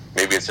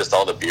 maybe it's just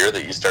all the beer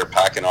that you start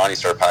packing on. You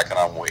start packing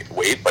on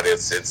weight, but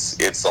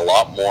it's a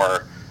lot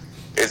more.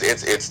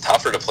 It's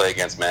tougher to play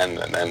against men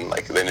than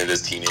it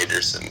is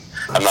teenagers. And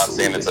I'm not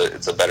saying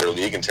it's a better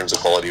league in terms of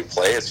quality of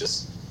play. It's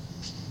just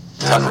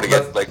tougher to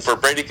get. Like for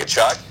Brady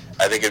Tkachuk,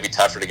 I think it'd be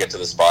tougher to get to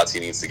the spots he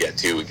needs to get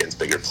to against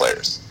bigger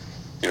players.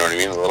 You know what I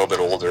mean? A little bit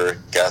older,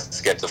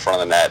 guys get to the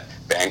front of the net,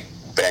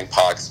 bang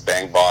pucks,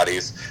 bang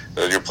bodies.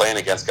 You're playing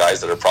against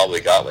guys that are probably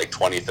got like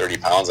 20, 30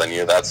 pounds on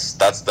you. That's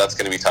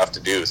going to be tough to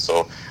do.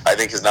 So I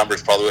think his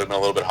numbers probably would have been a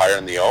little bit higher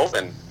in the O.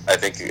 And I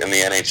think in the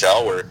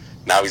NHL, where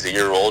now he's a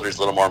year older, he's a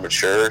little more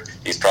mature.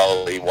 He's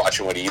probably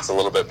watching what he eats a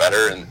little bit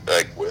better, and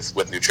like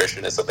with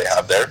nutritionists that they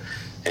have there,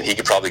 and he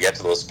could probably get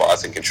to those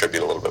spots and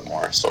contribute a little bit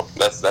more. So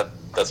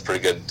that's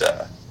pretty good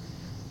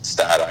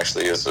stat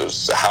actually.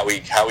 Is how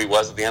he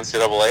was at the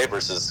NCAA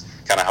versus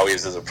kind of how he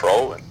is as a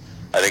pro, and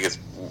I think it's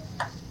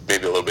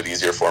maybe a little bit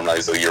easier for him now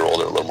he's a year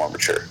older, a little more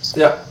mature. So.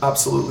 Yeah,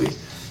 absolutely.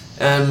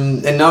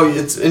 And now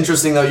it's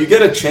interesting though, you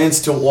get a chance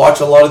to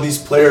watch a lot of these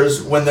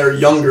players when they're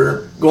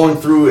younger, going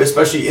through,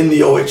 especially in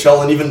the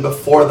OHL and even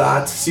before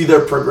that, see their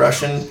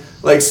progression.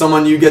 Like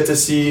someone you get to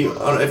see,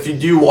 if you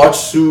do watch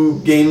Sioux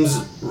games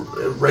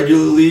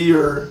regularly,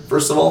 or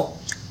first of all?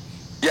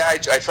 Yeah, I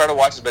try to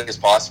watch as big as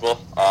possible.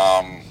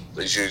 I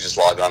usually just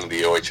log on to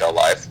the OHL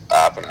Live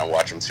app and I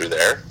watch them through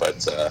there.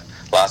 But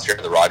last year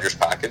I had the Rogers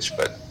package,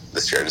 but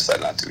this year I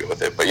decided not to go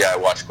with it. But yeah, I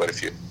watched quite a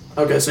few.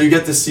 Okay, so you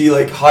get to see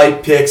like high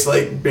picks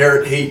like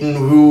Barrett Hayton,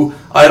 who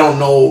I don't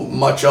know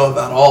much of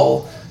at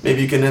all.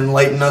 Maybe you can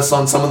enlighten us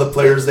on some of the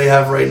players they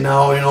have right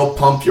now,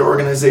 pump your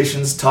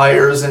organization's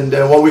tires, and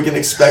what we can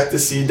expect to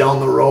see down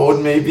the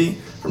road maybe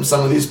from some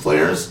of these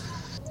players.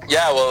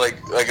 Yeah, well,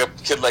 like a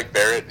kid like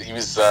Barrett, he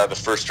was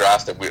the first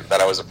draft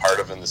that I was a part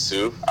of in the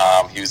Sioux.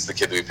 He was the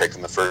kid that we picked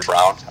in the first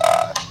round.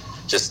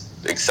 Just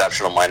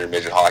exceptional minor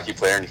midget hockey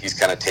player, and he's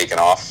kind of taken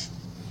off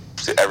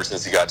ever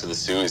since he got to the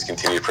Sioux. He's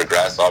continued to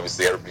progress.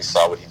 Obviously, everybody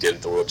saw what he did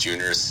at the World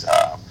Juniors.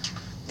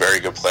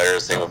 Very good player.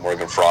 Same with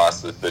Morgan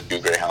Frost, the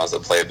two Greyhounds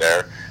that played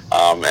there.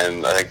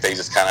 And I think they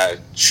just kind of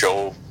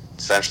show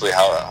essentially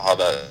how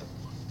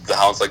the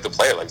Hounds like to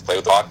play. Like to play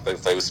with the puck, they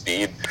play with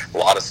speed, a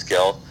lot of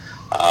skill.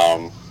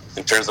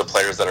 In terms of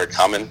players that are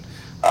coming,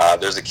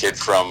 there's a kid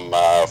from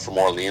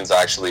Orleans,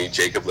 actually,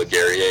 Jacob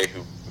Laguerrier,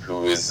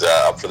 who is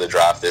up for the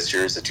draft this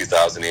year. He's a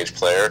 2000 age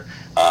player.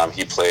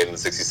 He played in the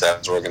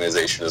 67s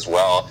organization as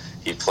well.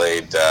 He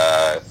played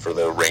for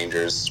the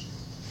Rangers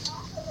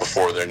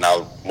before they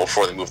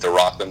moved to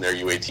Rockland, their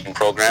U18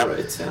 program.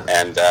 Right, yeah.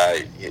 And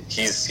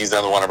he's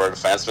another one of our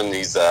defensemen.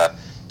 He's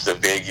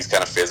big, he's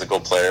kind of physical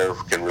player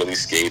who can really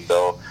skate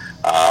though.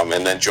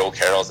 And then Joe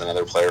Carroll's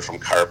another player from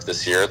Carp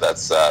this year that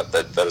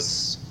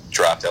is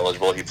draft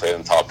eligible. He played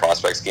in the top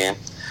prospects game.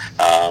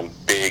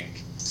 Big,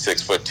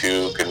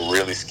 6'2", can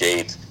really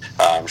skate,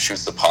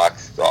 shoots the puck,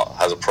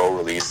 has a pro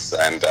release,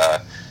 and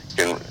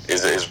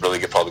is really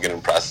good, probably going to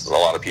impress a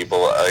lot of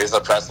people. He's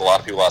impressed a lot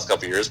of people the last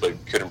couple of years, but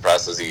could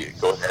impress as he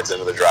heads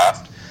into the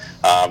draft.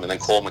 And then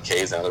Cole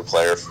McKay is another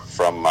player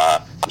from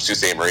Sault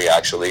Ste. Marie,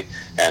 actually,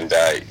 and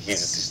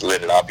he's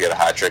lit it up. He had a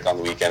hat trick on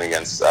the weekend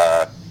against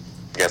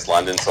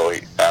London, so I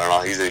don't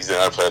know. He's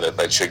another player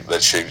that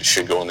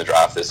should go in the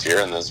draft this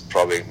year, and there's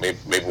probably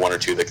maybe one or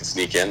two that can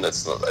sneak in. I'm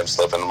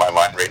slipping in my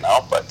mind right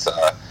now, but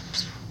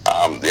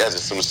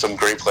just some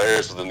great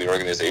players within the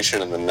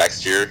organization. And then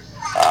next year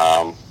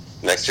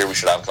we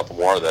should have a couple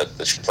more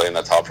that should play in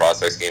that top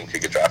prospects game,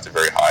 could get drafted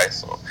very high.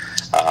 So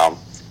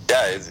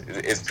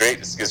it's great.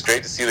 It's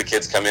great to see the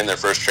kids come in their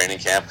first training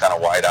camp kind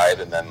of wide-eyed,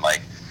 and then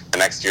like the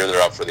next year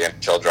they're up for the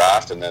NHL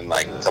draft, and then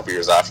like a couple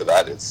years after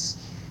that it's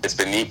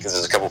been neat because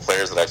there's a couple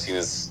players that I've seen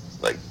as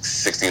like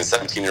 16,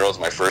 17-year-olds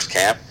in my first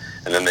camp,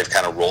 and then they've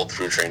kind of rolled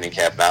through training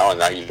camp now, and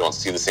now you don't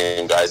see the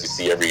same guys you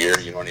see every year.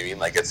 You know what I mean?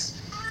 Like it's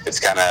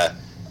kind of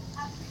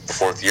the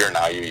fourth year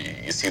now.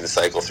 You see the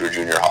cycle through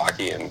junior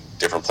hockey and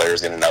different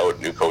players in and out,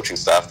 new coaching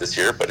staff this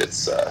year, but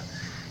it's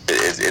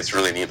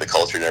really neat. The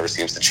culture never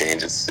seems to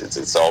change.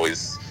 It's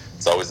always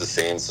the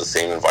same. It's the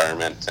same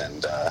environment,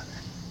 and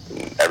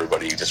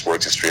everybody just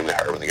works extremely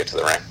hard when they get to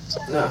the rink. So.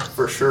 Yeah,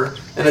 for sure.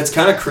 And it's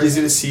kind of crazy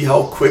to see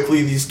how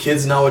quickly these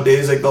kids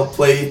nowadays, like they'll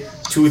play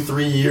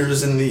 2-3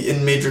 years in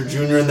major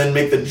junior and then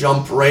make the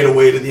jump right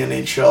away to the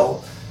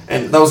NHL.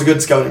 And that was a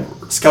good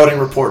scouting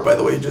report, by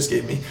the way, you just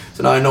gave me.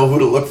 So now I know who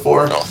to look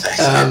for. Oh,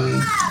 thanks.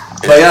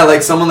 But yeah,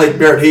 like someone like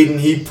Barrett Hayton,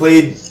 he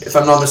played, if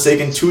I'm not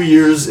mistaken, 2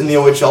 years in the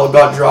OHL,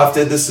 got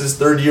drafted. This is his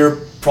third year,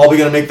 probably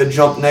going to make the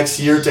jump next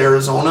year to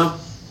Arizona,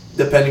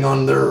 depending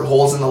on their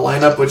holes in the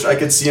lineup, which I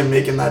could see him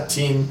making that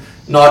team,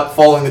 not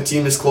following the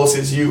team as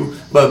closely as you,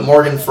 but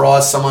Morgan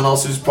Frost, someone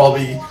else who's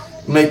probably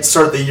might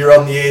start the year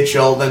out in the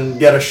AHL, then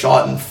get a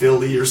shot in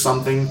Philly or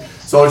something.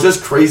 So it's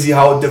just crazy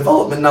how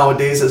development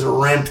nowadays has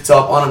ramped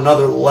up on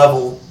another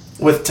level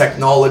with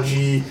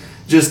technology,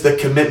 just the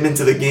commitment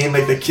to the game.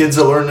 Like the kids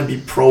are learning to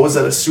be pros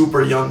at a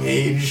super young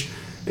age.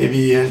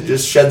 Maybe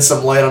just shed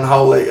some light on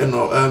how like an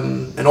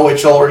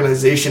OHL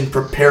organization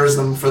prepares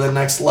them for the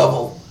next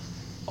level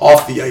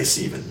off the ice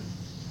even.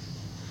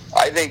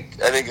 I think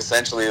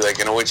essentially like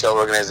an OHL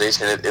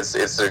organization,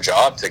 it's their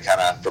job to kind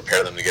of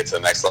prepare them to get to the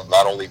next level.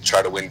 Not only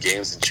try to win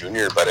games in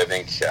junior, but I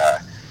think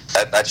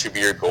that should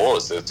be your goal,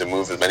 is to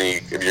move as many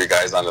of your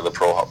guys onto the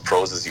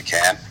pros as you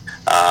can.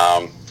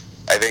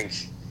 I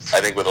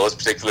think with those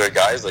particular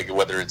guys, like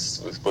whether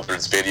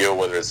it's video,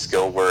 whether it's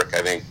skill work,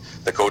 I think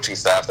the coaching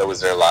staff that was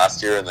there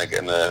last year and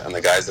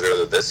the guys that are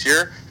there this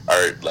year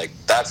are like,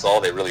 that's all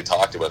they really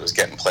talked about, was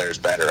getting players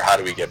better. How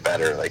do we get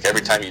better? Like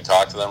every time you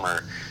talk to them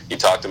or you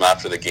talk to them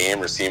after the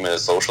game or see them in a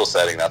social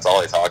setting, that's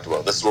all they talked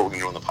about. This is what we're going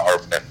to do in the power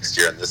play next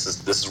year, and this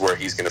is where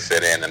he's going to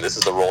fit in, and this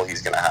is the role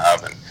he's going to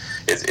have. And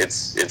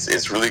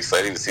it's really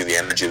exciting to see the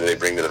energy that they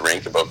bring to the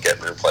rink about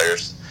getting their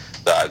players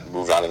that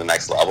moved on to the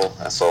next level.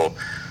 And so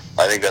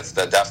I think that's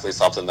definitely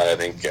something that I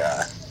think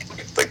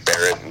like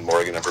Barrett and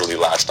Morgan have really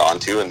latched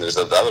onto. And there's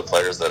other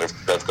players that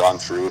have gone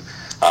through,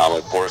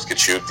 like Boris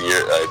Kachuk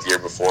the year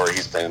before.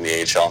 He's playing in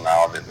the AHL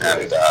now,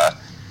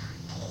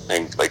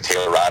 and like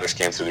Taylor Radish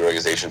came through the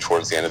organization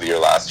towards the end of the year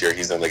last year.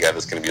 He's the guy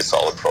that's going to be a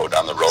solid pro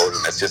down the road.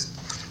 And it's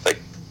just like,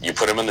 you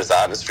put them in this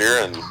atmosphere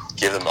and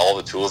give them all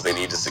the tools they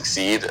need to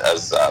succeed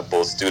as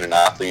both student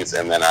athletes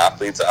and then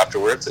athletes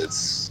afterwards.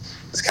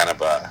 It's kind of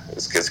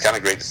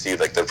great to see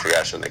like the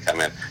progression they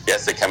come in.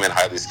 Yes, they come in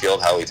highly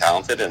skilled, highly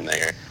talented, and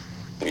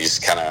you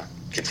just kind of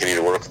continue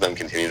to work with them,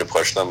 continue to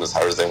push them as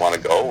hard as they want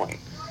to go, and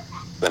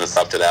then it's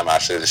up to them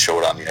actually to show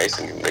it on the ice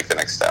and make the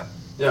next step.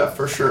 Yeah,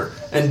 for sure.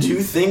 And do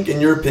you think, in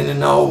your opinion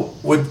now,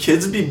 would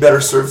kids be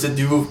better served to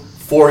do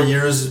 4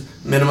 years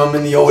minimum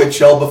in the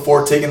OHL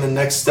before taking the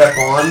next step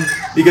on?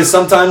 Because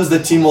sometimes the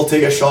team will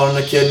take a shot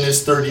on a kid in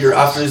his third year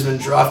after he's been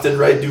drafted,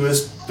 right? Do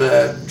his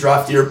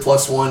draft year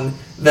 +1,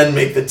 then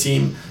make the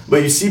team.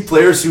 But you see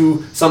players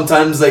who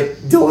sometimes, like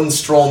Dylan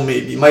Strome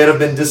maybe, might have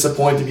been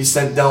disappointed to be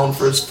sent down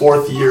for his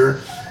 4th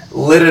year,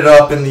 lit it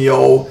up in the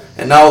O,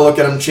 and now look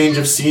at him, change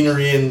of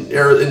scenery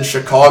in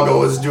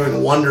Chicago is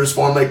doing wonders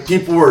for him. Like,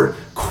 people were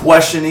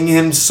questioning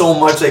him so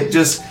much, like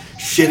just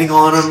shitting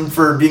on him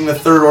for being the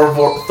third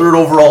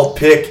overall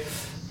pick.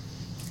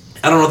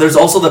 I don't know, there's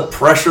also the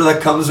pressure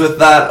that comes with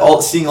that,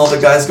 seeing all the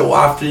guys go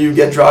after you,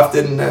 get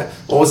drafted in a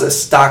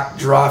stacked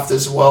draft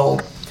as well.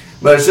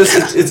 But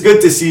it's good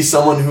to see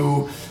someone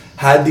who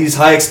had these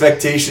high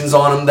expectations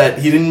on him, that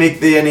he didn't make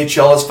the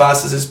NHL as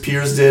fast as his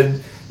peers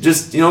did.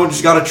 Just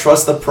got to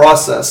trust the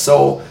process.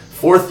 So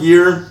 4th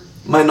year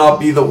might not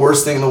be the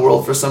worst thing in the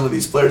world for some of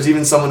these players,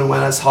 even someone who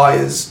went as high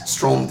as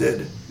Strome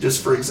did,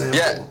 just for example.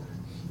 Yeah,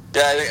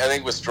 I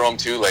think with Strome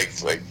too, like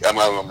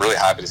I'm really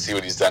happy to see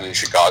what he's done in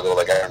Chicago.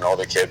 Like, I don't know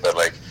the kid, but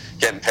like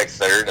getting picked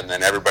 3rd, and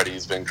then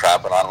everybody's been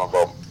crapping on him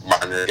about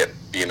Marner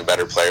being a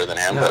better player than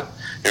him. Yeah. But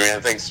I mean, I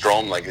think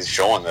Strome like is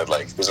showing that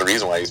like there's a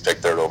reason why he's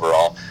picked 3rd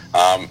overall.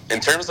 In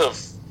terms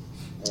of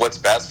what's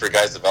best for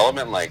guys'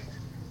 development, like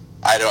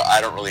I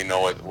don't really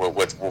know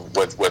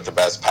what the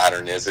best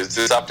pattern is.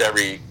 It's up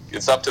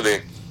to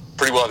the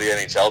pretty well the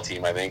NHL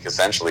team, I think,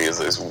 essentially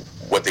is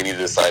what they need to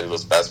decide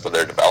what's best for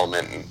their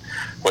development and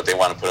what they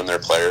want to put in their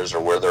players, or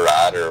where they're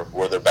at, or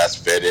where their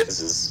best fit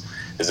is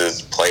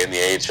play in the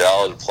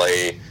AHL, or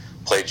play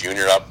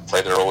junior up,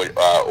 play their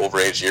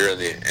overage year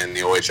in the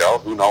OHL.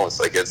 Who knows?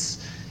 Like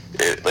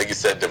like you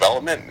said,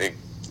 development.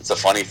 It's a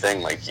funny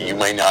thing. Like, you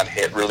might not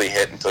really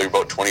hit until you're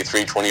about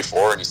 23,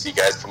 24, and you see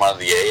guys come out of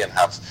the A and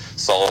have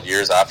solid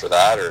years after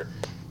that, or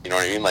you know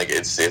what I mean? Like,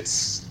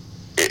 it's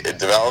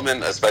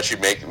development, especially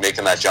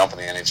making that jump in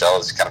the NHL,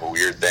 is kind of a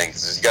weird thing,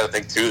 because you got to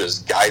think too. There's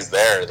guys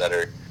there that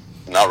are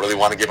not really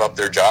want to give up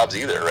their jobs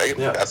either, right?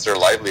 Yeah. That's their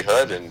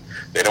livelihood, and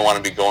they don't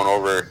want to be going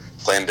over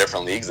playing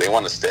different leagues. They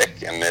want to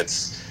stick, and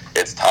it's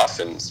tough.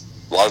 And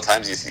a lot of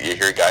times you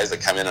hear guys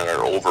that come in and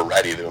are over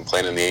ready. They've been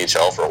playing in the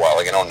AHL for a while.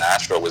 Like, I know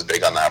Nashville was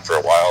big on that for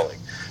a while. Like,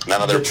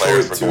 none of their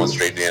players were going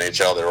straight to the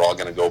NHL. They were all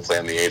going to go play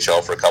in the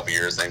AHL for a couple of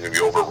years. They're going to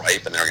be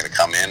overripe, and they're going to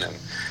come in. And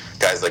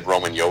guys like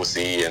Roman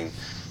Josi and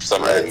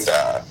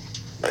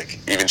like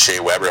even Shea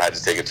Weber had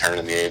to take a turn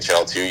in the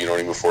AHL too, you know what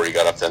I mean, before he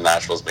got up to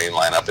Nashville's main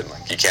lineup, and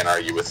like, you can't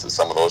argue with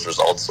some of those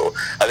results. So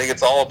I think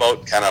it's all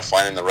about kind of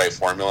finding the right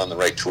formula and the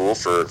right tool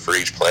for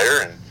each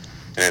player, and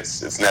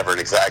it's never an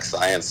exact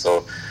science.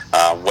 So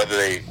whether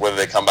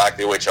they come back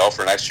to the OHL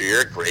for next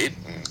year, great,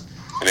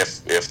 and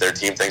if their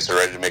team thinks they're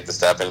ready to make the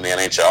step into the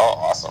NHL,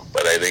 awesome.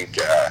 But I think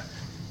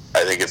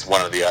it's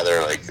one or the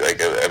other. Like I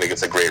think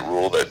it's a great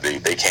rule that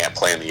they can't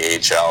play in the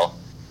AHL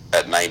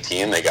at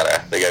 19. They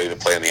gotta either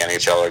play in the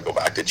NHL or go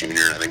back to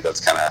junior. And I think that's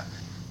kind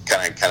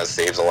of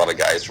saves a lot of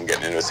guys from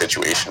getting into a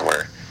situation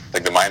where,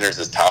 like, the minors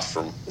is tough.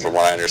 From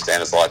what I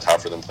understand, it's a lot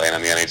tougher than playing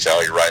in the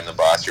NHL. You're riding the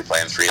bus. You're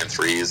playing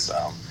 3-on-3s,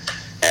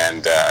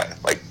 and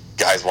like,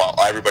 guys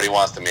everybody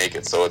wants to make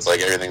it. So it's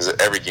like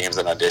every game's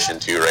an audition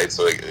too, right?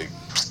 So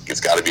it's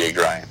got to be a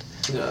grind.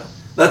 Yeah.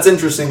 That's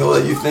interesting, though,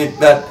 that you think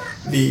that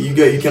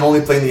you can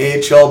only play in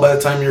the AHL by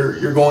the time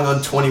you're going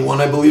on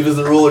 21, I believe is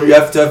the rule, or you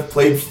have to have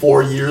played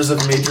 4 years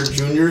of major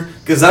junior,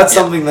 because that's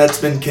something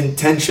that's been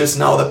contentious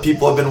now that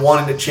people have been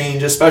wanting to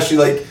change, especially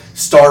like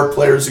star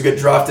players who get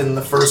drafted in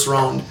the first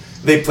round.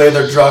 They play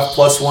their draft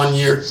plus 1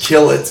 year,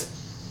 kill it,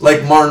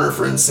 like Marner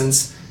for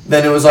instance.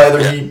 Then it was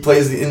either he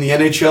plays in the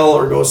NHL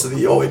or goes to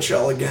the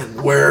OHL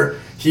again, where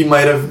he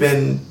would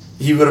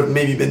have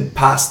maybe been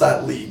past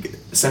that league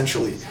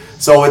essentially.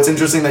 So it's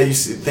interesting that you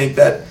think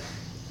that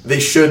they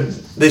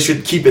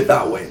should keep it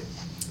that way.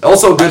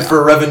 Also good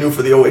for revenue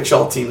for the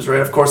OHL teams,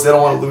 right? Of course, they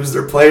don't want to lose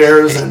their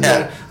players, and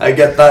I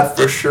get that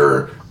for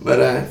sure.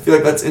 But I feel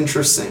like that's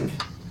interesting.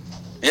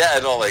 Yeah,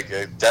 no, like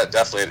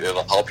definitely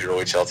it'll help your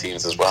OHL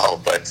teams as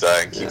well, but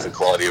keep the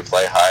quality of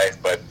play high.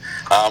 But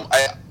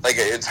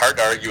it's hard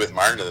to argue with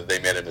Martin that they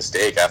made a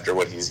mistake after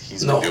what he's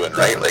been doing,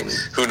 right? Like,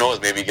 who knows?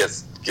 Maybe he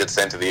gets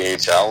sent to the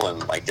AHL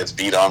and like gets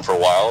beat on for a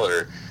while,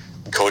 or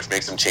coach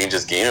makes him change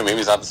his game, and maybe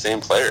he's not the same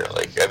player.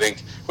 Like, I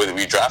think when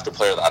we draft a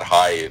player that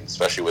high,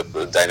 especially with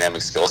the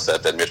dynamic skill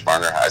set that Mitch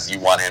Marner has, you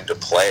want him to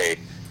play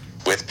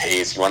with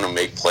pace. You want him to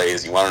make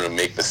plays. You want him to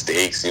make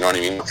mistakes. You know what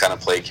I mean? Kind of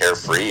play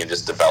carefree and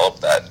just develop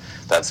that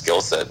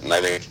skill set. And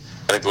I think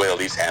the way the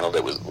Leafs handled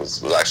it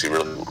was actually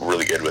really,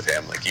 really good with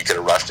him. Like, you could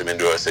have rushed him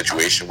into a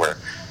situation where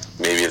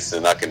maybe it's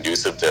not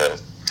conducive to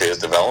his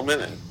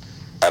development, and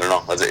I don't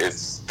know.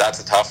 That's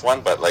a tough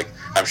one, but like,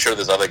 I'm sure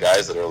there's other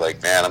guys that are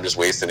like, man, I'm just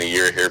wasting a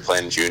year here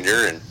playing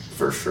junior, and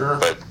for sure.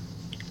 But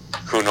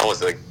who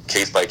knows? Like,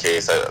 case by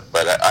case.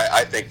 But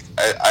I think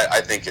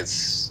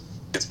it's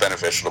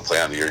beneficial to play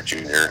on the year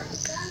junior,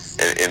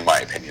 in my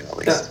opinion, at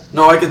least. Yeah.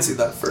 No, I can see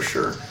that for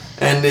sure.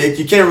 And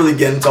you can't really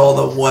get into all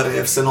the what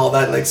ifs and all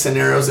that, like,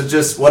 scenarios. It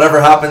just,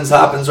 whatever happens,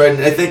 right?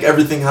 And I think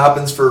everything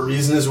happens for a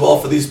reason as well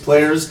for these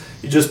players.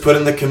 You just put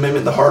in the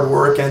commitment, the hard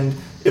work, and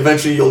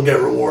eventually you'll get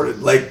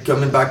rewarded. Like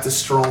coming back to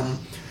Strome.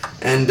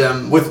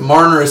 And with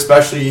Marner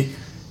especially,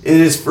 in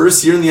his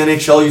first year in the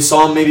NHL, you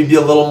saw him maybe be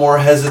a little more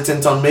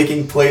hesitant on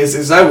making plays.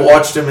 As I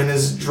watched him in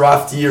his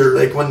draft year,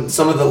 like when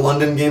some of the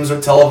London games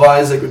were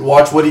televised, I could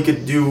watch what he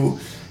could do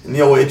in the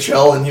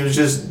OHL, and he was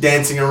just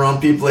dancing around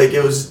people. Like,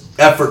 it was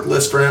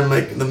effortless for him,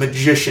 like the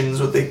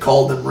magicians, what they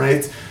called him,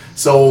 right?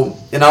 So,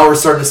 and now we're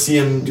starting to see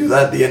him do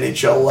that at the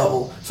NHL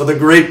level. So the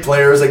great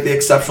players, like the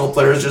exceptional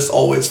players, just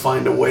always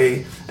find a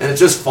way. And it's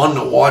just fun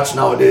to watch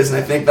nowadays,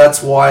 and I think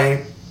that's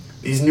why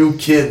these new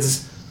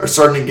kids are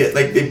starting to get,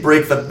 like, they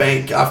break the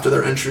bank after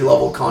their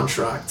entry-level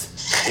contract.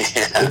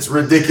 Yeah. It's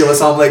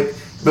ridiculous. I'm like,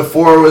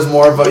 before it was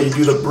more about you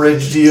do the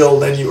bridge deal,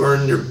 then you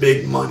earn your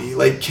big money,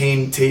 like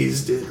Kane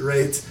Tays did,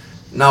 right?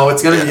 Now,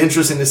 it's going to be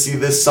interesting to see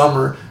this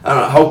summer. I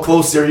don't know, how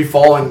closely are you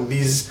following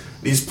these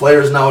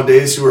players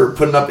nowadays who are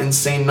putting up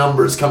insane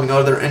numbers coming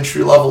out of their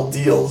entry-level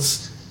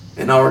deals,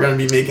 and now we're going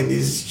to be making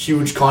these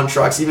huge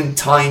contracts, even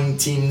tying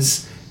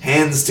teams'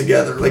 hands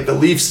together. Like the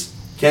Leafs,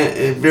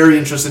 very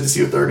interested to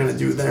see what they're going to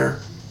do there.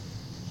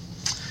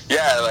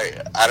 Yeah,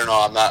 like, I don't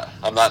know.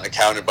 I'm not an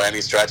accountant by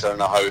any stretch. I don't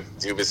know how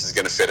Dubas is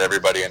going to fit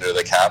everybody under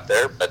the cap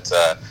there, but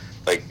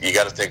like, you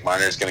got to think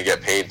Marner's going to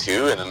get paid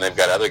too, and then they've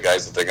got other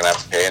guys that they're going to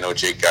have to pay. I know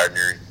Jake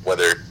Gardiner,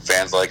 whether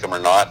fans like him or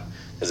not,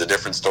 is a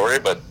different story,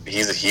 but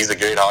he's a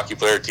great hockey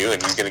player too,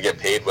 and he's going to get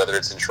paid whether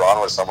it's in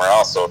Toronto or somewhere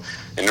else. So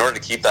in order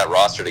to keep that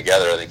roster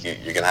together, I think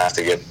you're going to have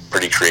to get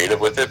pretty creative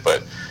with it.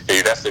 But yeah,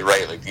 you're definitely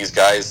right. Like, these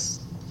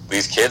guys,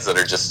 these kids that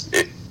are just,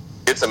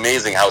 it's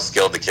amazing how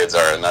skilled the kids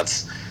are, and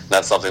that's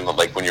something that,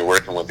 like, when you're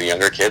working with the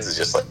younger kids, it's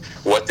just like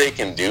what they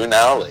can do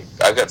now. Like,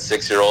 I've got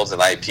 6-year-olds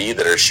in IP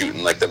that are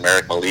shooting like the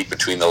Merrick Malik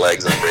between the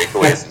legs and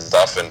breakaways and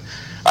stuff, and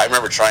I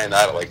remember trying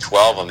that at like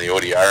 12 on the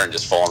ODR and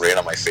just falling right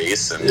on my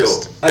face. And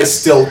I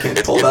still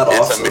can't pull that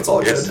off, so it's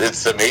all good.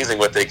 It's amazing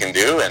what they can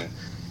do, and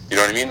you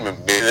know what I mean?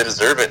 Maybe they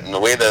deserve it. And the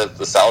way the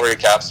salary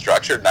cap's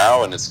structured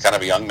now, and it's kind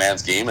of a young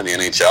man's game in the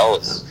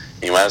NHL, is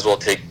you might as well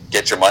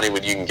get your money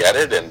when you can get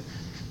it. And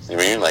I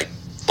mean, like,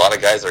 a lot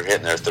of guys that are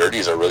hitting their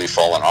 30s are really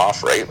falling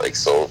off, right? Like,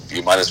 so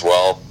you might as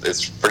well,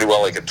 it's pretty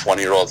well like a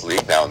 20-year-old's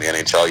league now in the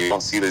NHL. You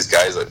don't see these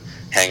guys that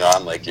hang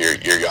on like your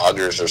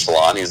Yagers or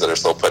Solanis that are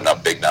still putting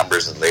up big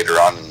numbers, and later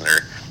on in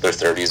their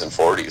 30s and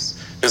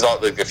 40s. There's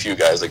like a few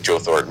guys like Joe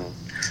Thornton,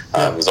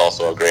 who's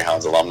also a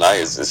Greyhounds alumni,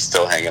 is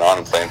still hanging on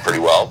and playing pretty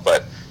well,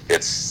 but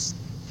it's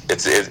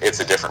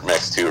a different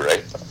mix too,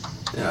 right?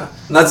 Yeah,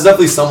 and that's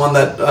definitely someone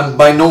that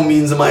by no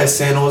means am I a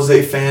San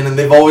Jose fan, and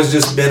they've always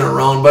just been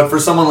around. But for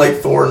someone like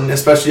Thornton,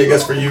 especially I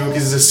guess for you,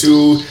 because the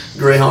Sioux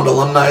Greyhound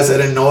alumni, I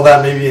didn't know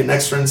that, maybe an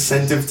extra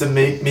incentive to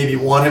maybe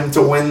want him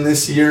to win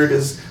this year,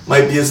 because it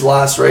might be his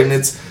last, right? And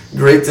it's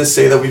great to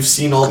say that we've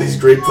seen all these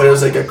great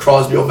players like a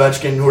Crosby,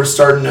 Ovechkin, who are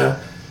starting to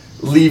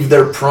leave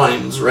their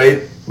primes,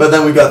 right? But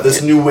then we got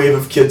this new wave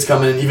of kids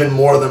coming, and even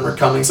more of them are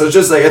coming. So it's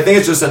just like, I think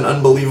it's just an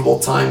unbelievable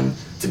time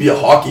to be a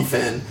hockey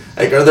fan.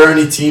 Like, are there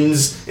any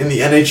teams in the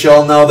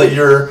NHL now that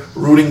you're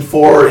rooting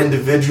for,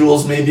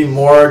 individuals, maybe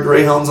more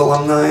Greyhounds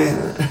alumni?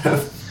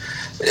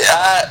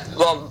 Yeah,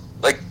 well,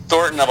 like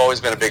Thornton, I've always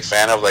been a big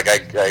fan of. Like,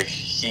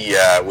 he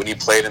when he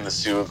played in the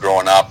Sioux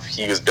growing up,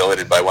 he was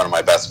billeted by one of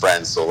my best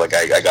friends. So like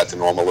I got to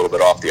know him a little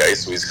bit off the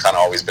ice. So he's kind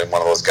of always been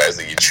one of those guys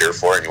that you cheer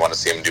for and you want to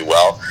see him do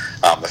well.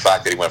 The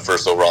fact that he went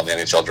first overall in the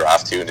NHL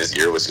draft too in his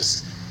year was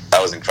just,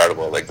 that was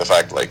incredible. Like the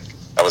fact like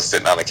I was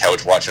sitting on the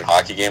couch watching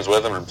hockey games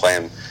with him and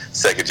playing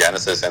Sega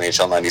Genesis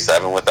NHL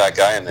 97 with that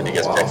guy, and then he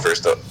gets picked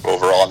first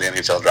overall in the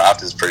NHL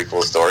draft is a pretty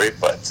cool story.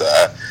 But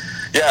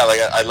yeah,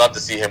 like I'd love to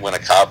see him win a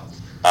cup.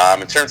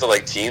 In terms of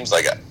like teams,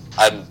 like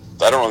I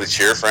don't really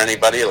cheer for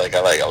anybody. Like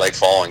I like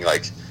following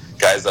like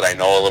guys that I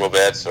know a little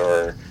bit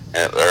or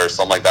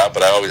something like that.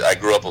 But I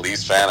grew up a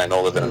Leafs fan. I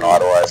know living in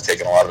Ottawa, I've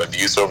taken a lot of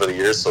abuse over the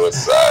years, so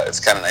it's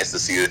kind of nice to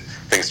see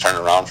things turn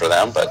around for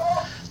them.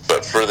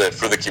 But for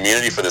the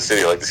community, for the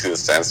city, I like to see the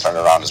Sens turn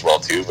around as well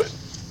too. But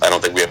I don't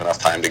think we have enough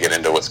time to get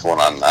into what's going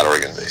on in that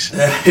organization.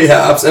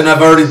 Yeah, and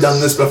I've already done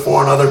this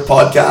before on other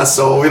podcasts,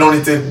 so we don't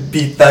need to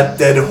beat that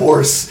dead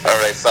horse. All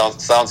right,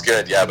 sounds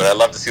good. Yeah, but I'd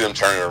love to see them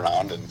turn it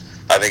around, and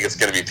I think it's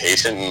going to be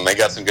patient. And they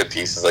got some good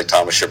pieces like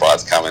Thomas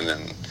Chabot's coming,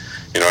 and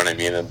you know what I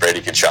mean. And Brady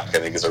Tkachuk, I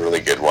think, is a really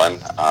good one.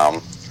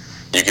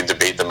 You can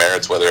debate the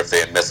merits whether if they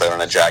had missed out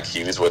on a Jack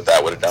Hughes, what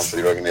that would have done for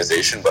the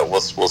organization, but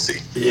we'll see.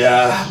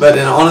 Yeah, but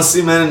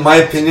honestly, man, in my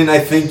opinion, I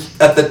think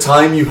at the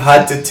time you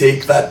had to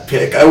take that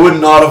pick. I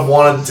would not have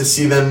wanted to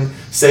see them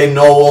say,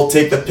 no, we'll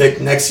take the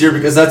pick next year,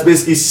 because that's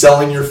basically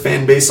selling your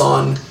fan base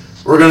on,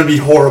 we're going to be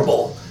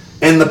horrible.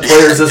 And the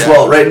players as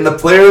well, right? And the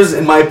players,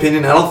 in my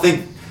opinion, I don't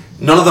think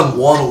none of them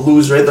want to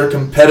lose, right? They're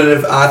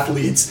competitive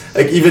athletes.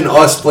 Like, even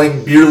us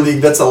playing beer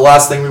league, that's the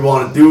last thing we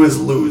want to do is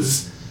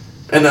lose.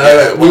 And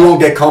we won't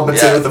get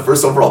compensated with the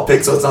first overall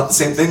pick, so it's not the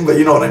same thing, but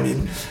you know what I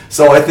mean.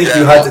 So I think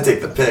you had to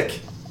take the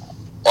pick.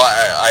 Well,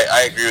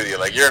 I agree with you.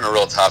 Like, you're in a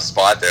real tough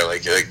spot there.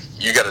 Like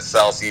you got to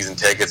sell season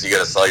tickets. You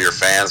got to sell your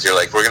fans. You're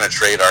like, we're going to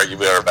trade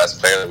arguably our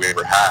best player that we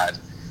ever had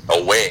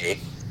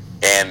away,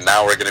 and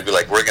now we're going to be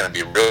like, we're going to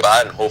be real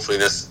bad, and hopefully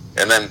this.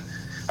 And then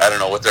I don't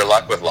know, with their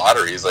luck with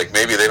lotteries, like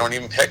maybe they don't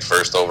even pick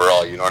first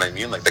overall. You know what I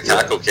mean? Like the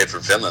Kakko kid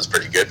from Finland's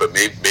pretty good, but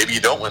maybe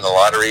you don't win the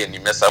lottery and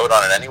you miss out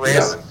on it anyways.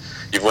 Yeah. And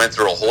you've went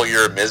through a whole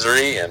year of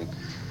misery, and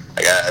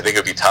I think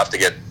it'd be tough to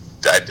get.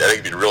 I think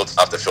it'd be real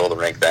tough to fill the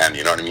rink then.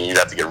 You know what I mean? You'd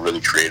have to get really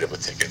creative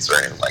with tickets or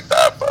anything like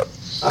that. But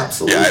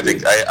absolutely, yeah, I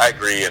think I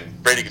agree.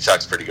 And Brady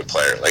Tkachuk's a pretty good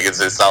player. Like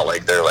it's not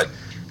like they're like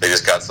they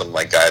just got some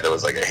like guy that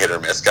was like a hit or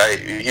miss guy.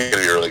 He's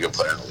gonna be a really good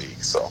player in the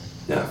league. So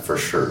yeah, for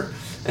sure.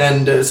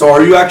 And so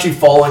are you actually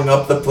following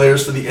up the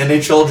players for the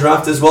NHL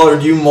draft as well, or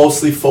do you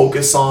mostly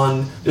focus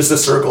on, just to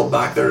circle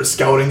back there,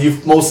 scouting? You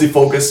mostly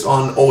focus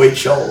on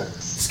OHL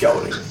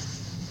scouting?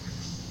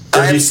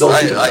 Or do you still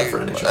do that for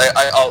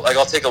NHL?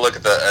 I'll take a look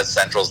at the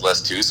Central's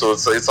list too. So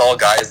it's all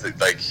guys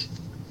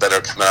that are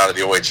coming out of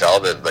the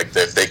OHL that like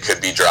if they could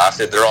be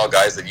drafted, they're all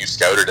guys that you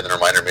scouted in their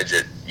minor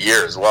midget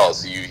year as well.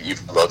 So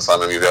you've looked on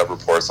them, you've got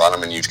reports on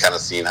them, and you've kind of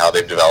seen how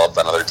they've developed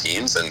on other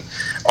teams. And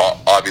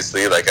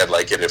obviously, like I'd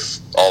like it if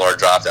all our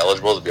draft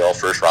eligibles would be all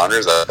first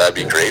rounders. That'd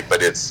be great.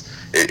 But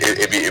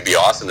it'd be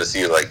awesome to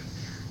see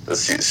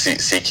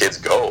see kids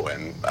go,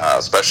 and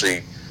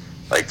especially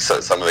like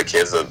some of the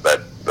kids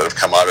that have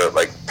come out of,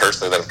 like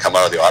personally, that have come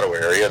out of the Ottawa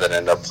area that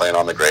end up playing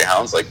on the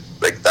Greyhounds. Like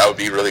that would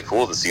be really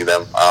cool to see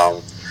them.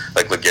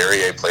 Like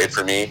Legarrier played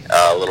for me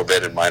a little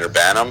bit in minor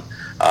Bantam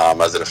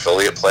as an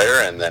affiliate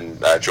player, and then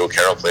Joe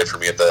Carroll played for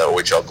me at the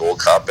OHL Gold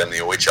Cup and the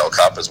OHL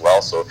Cup as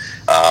well. So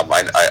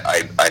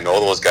I know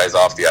those guys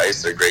off the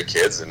ice. They're great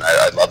kids, and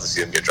I'd love to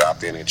see them get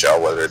drafted in the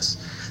NHL, whether it's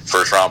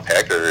first round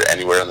pick or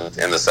anywhere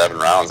in the 7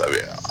 rounds. I'm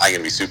going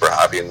to be super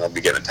happy, and they'll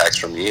be getting a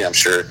text from me. I'm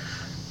sure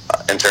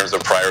in terms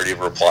of priority of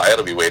reply,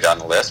 it'll be way down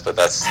the list, but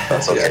that's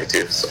okay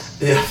too.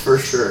 So yeah, for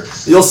sure.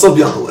 You'll still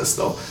be on the list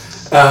though.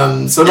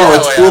 It's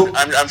cool.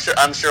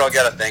 I'm sure I'll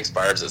get a thanks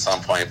Barbs at some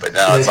point, but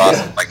no, it's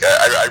awesome. Like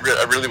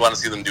I really want to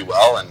see them do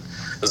well, and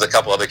there's a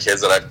couple other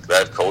kids that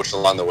I've coached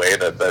along the way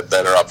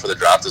that are up for the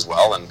draft as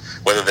well. And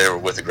whether they were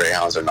with the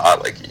Greyhounds or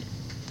not, like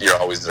you're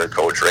always their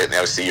coach, right? And they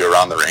always see you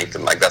around the rink,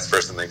 and like that's the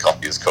first thing they call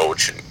you as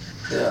coach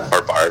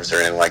or Barbs or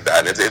anything like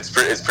that. It's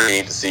pretty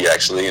neat to see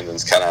actually, and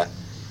it's kind of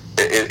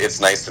it's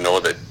nice to know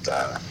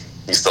that.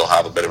 You still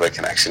have a bit of a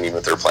connection, even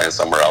if they're playing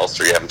somewhere else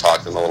or you haven't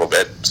talked to them a little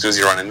bit. As soon as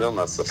you run into them,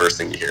 that's the first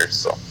thing you hear.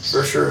 So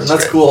for sure, and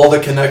that's cool. All the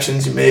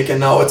connections you make, and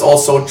now it's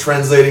also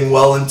translating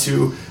well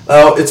into.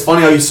 It's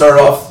funny how you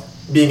started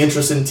off being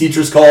interested in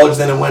teachers college,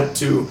 then it went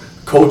to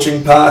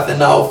coaching path, and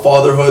now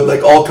fatherhood.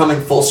 Like all coming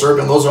full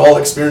circle. And those are all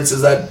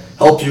experiences that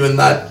help you in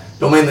that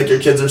domain. Like your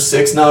kids are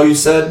 6 now, you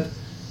said.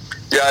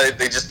 Yeah,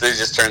 they just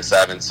turned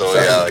 7. So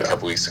a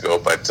couple weeks ago.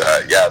 But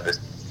the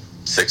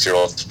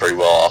 6-year-olds pretty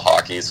well all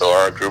hockey, so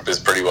our group is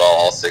pretty well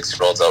all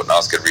 6-year-olds out in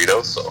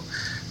Oscar-Rito, so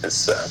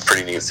it's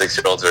pretty neat.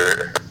 6-year-olds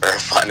are a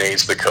fun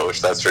age to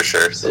coach, that's for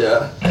sure. So.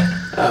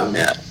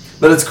 Yeah.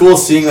 But it's cool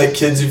seeing like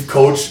kids you've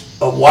coached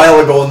a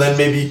while ago and then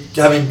maybe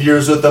having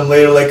beers with them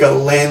later, like a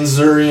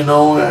Lanzer,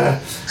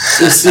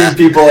 just seeing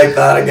people like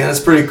that again.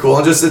 It's pretty cool.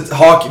 And just the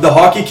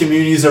hockey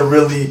communities are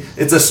really,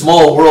 it's a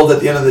small world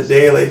at the end of the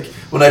day. Like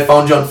when I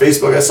found you on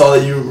Facebook, I saw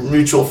that you were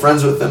mutual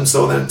friends with them,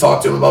 so then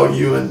talked to him about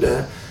you, and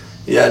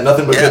Yeah,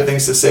 nothing but good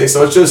things to say.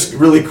 So it's just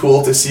really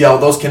cool to see how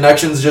those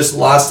connections just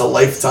last a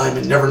lifetime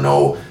and never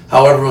know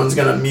how everyone's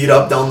going to meet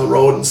up down the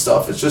road and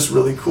stuff. It's just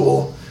really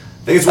cool.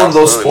 I think it's one of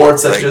those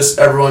sports that just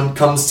everyone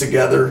comes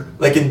together.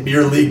 Like in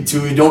beer league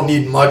too, you don't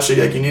need much.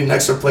 Like you need an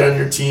extra player on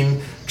your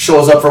team,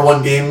 shows up for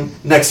one game,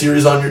 next year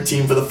he's on your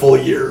team for the full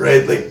year,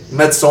 right? Like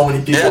met so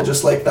many people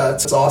just like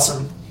that. It's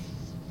awesome.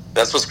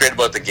 That's what's great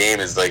about the game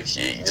is like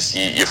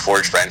you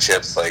forge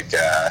friendships. Like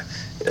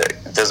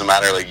it doesn't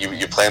matter. Like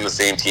you play on the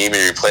same team or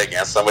you play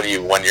against somebody.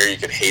 One year you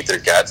could hate their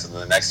guts, and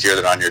then the next year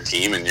they're on your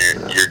team, and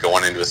you're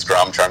going into a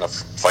scrum trying to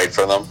fight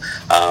for them.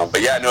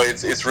 But yeah, no,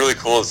 it's really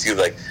cool to see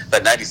like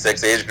that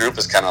 96 age group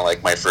is kind of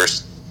like my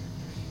first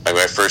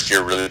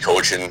year really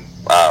coaching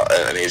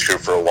an age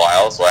group for a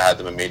while. So I had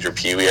them in Major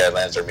Pee Wee. I had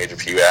Lancer Major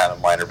Pee Wee. I had a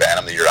minor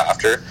Bantam the year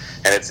after.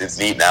 And it's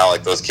neat now,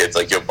 like those kids,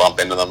 like you'll bump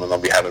into them and they'll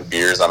be having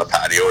beers on a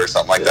patio or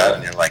something like that.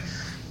 And you're like,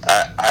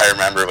 I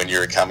remember when you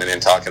were coming in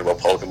talking about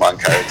Pokemon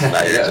cards, and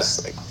now you're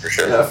just like, for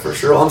sure. Yeah, for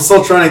sure. Well, I'm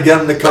still trying to get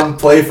them to come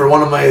play for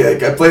one of my,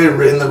 like, I play in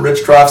the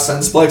Richcraft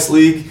Sensplex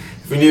League.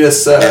 If we need a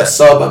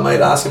sub, I might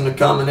ask him to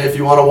come. And if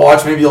you want to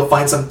watch, maybe you'll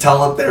find some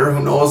talent there.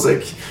 Who knows?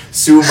 Like,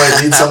 Sue might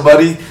need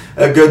somebody.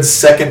 A good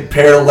second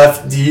pair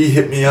left D,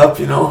 hit me up,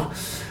 you know.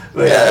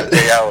 But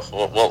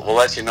we'll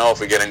let you know if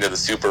we get into the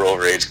super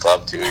overage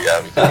club too.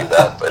 Yeah, we can do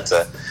that. But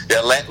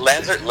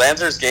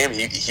Lanzer's game,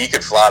 he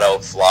could flat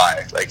out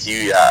fly. Like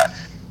he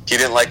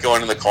didn't like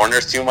going in the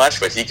corners too much,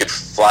 but he could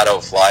flat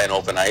out fly in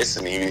open ice,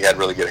 and he had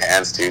really good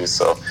hands too.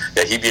 So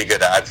yeah, he'd be a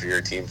good add for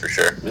your team for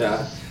sure.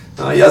 Yeah,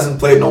 he hasn't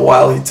played in a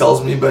while, he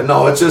tells me, but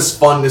no, it's just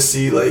fun to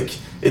see. Like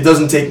it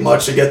doesn't take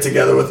much to get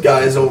together with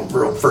guys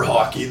over for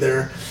hockey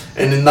there.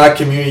 And in that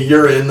community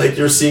you're in, like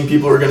you're seeing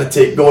people who are going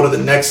to go to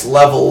the next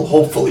level,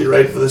 hopefully,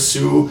 right, for the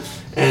Sioux.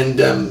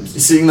 And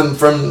seeing them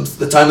from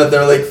the time that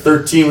they're like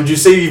 13, would you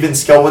say you even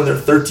scout when they're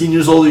 13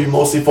 years old, or you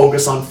mostly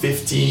focus on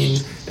 15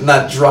 in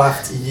that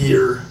draft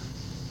year?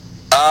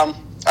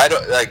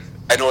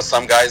 I know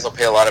some guys will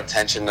pay a lot of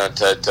attention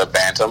to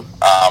Bantam.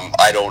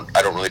 I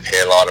don't really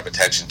pay a lot of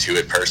attention to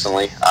it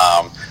personally.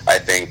 I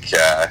think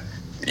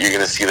you're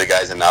going to see the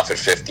guys enough at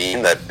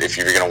 15 that if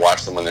you're going to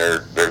watch them when they're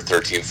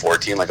 13,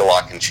 14, like a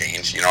lot can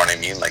change. You know what I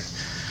mean? Like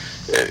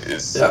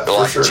a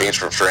lot can change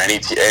for any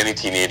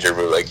teenager,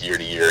 but like year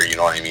to year. You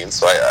know what I mean?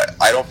 So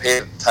I don't pay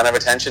a ton of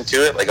attention to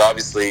it. Like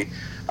obviously,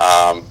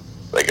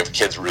 like if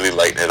kids really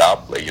lighten it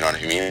up, like you know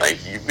what I mean? Like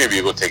maybe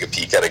you go take a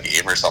peek at a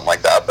game or something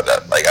like that. But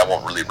like I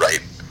won't really write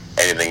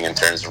anything in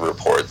terms of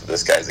report that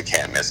this guy's a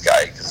can't miss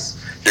guy,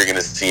 because you're going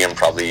to see him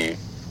probably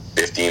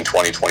 15,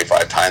 20,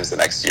 25 times the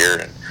next year,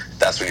 and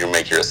that's when you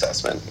make your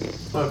assessment.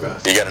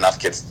 Okay. You got enough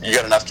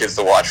kids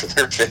to watch when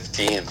they're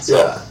 15. So.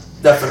 Yeah,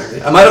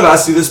 definitely. I might have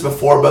asked you this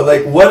before, but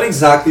like, what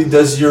exactly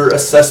does your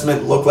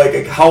assessment look like?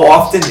 Like, how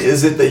often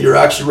is it that you're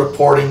actually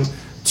reporting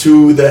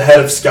to the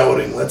head of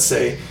scouting? Let's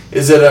say,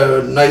 is it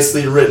a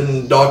nicely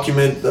written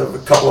document of a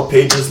couple of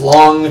pages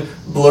long,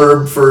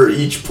 blurb for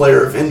each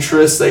player of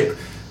interest? Like,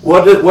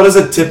 what does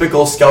a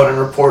typical scouting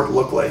report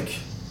look like?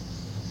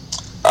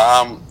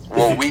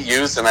 Well, we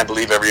use, and I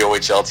believe every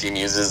OHL team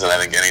uses, and I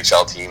think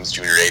NHL teams,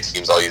 Junior A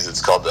teams all use it.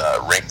 It's called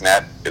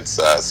RinkNet. It's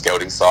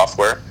scouting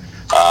software.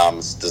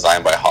 It's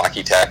designed by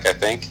Hockey Tech, I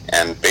think.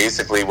 And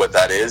basically what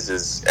that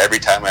is every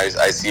time I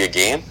see a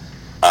game,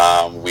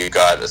 we've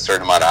got a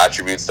certain amount of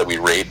attributes that we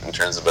rate in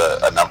terms of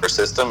a number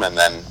system, and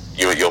then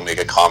you'll make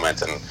a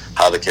comment on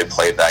how the kid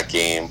played that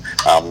game,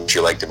 what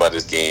you liked about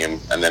his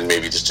game, and then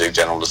maybe just a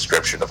general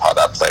description of how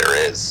that player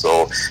is.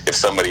 So if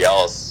somebody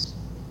else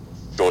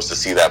goes to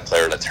see that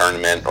player at a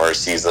tournament or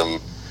sees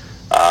them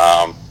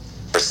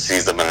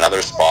in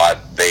another spot,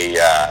 they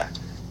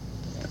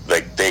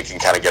can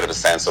kind of get a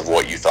sense of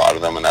what you thought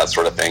of them and that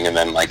sort of thing. And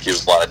then like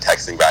there's a lot of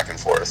texting back and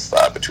forth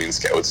between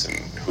scouts and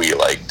who you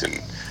liked,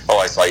 and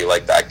I saw you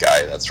like that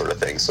guy, that sort of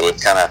thing. So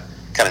it's kind of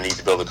neat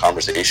to build a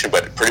conversation.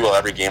 But pretty well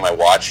every game I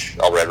watch,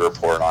 I'll write a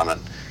report on it.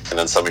 And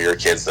then some of your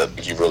kids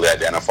that you've really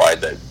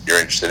identified that you're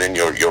interested in,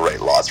 you'll write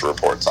lots of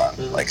reports on.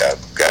 Like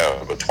I've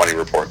got about 20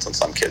 reports on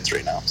some kids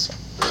right now. So.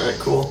 All right,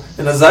 cool.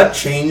 And does that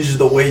change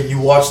the way you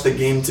watch the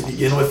game to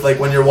begin with? Like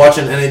when you're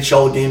watching an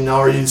NHL game now,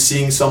 are you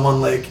seeing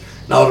someone like,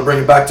 now to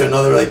bring it back to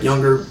another like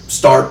younger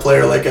star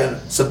player like a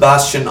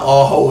Sebastian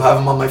Aho, have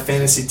him on my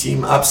fantasy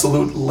team,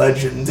 absolute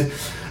legend.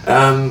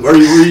 Were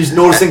you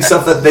noticing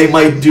stuff that they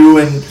might do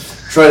and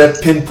try to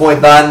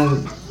pinpoint that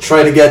and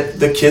try to get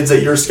the kids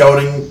that you're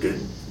scouting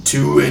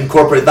to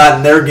incorporate that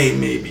in their game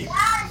maybe?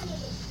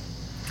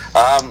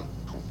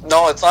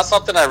 No, it's not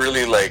something I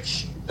really like.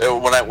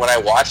 When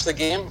I watch the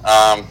game,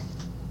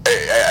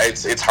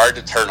 it's hard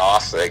to turn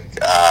off. Like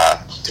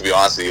to be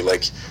honest with you,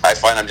 like I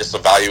find I'm just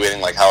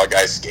evaluating like how a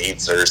guy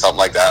skates or something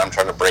like that. I'm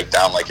trying to break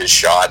down like his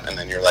shot, and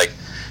then you're like,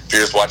 if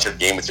you're just watching a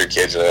game with your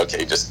kids, you're like,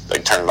 okay, just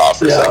like turn it off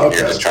for a second. Okay,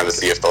 you're just trying to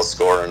see if they'll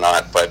score or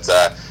not. But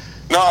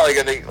no, I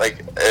think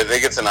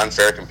it's an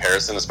unfair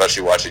comparison,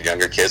 especially watching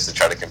younger kids to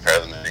try to compare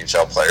them to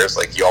NHL players.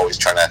 Like you always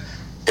trying to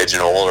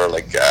pigeonhole or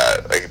like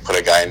put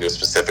a guy into a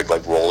specific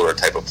like role or a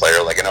type of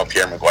player. Like I know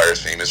Pierre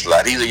McGuire's famous for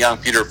that. He's a young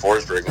Peter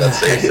Forsberg, let's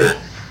say,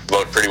 for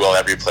about pretty well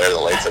every player that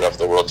lights it up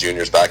the World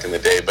Juniors back in the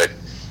day. But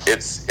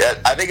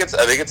I think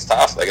it's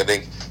tough. Like, I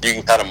think you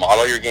can kind of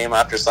model your game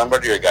after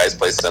somebody, or guys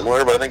play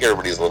similar, but I think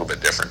everybody's a little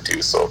bit different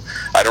too. So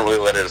I don't really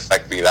let it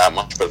affect me that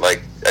much. But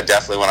like, I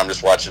definitely, when I'm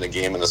just watching a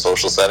game in the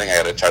social setting, I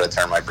got to try to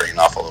turn my brain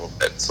off a little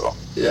bit. So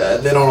yeah,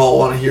 they don't all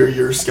want to hear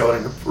your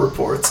scouting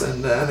reports,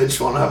 and they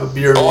just want to have a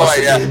beer and watch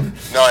the game.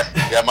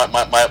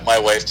 My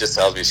wife just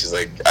tells me, she's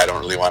like, I don't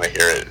really want to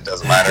hear it. It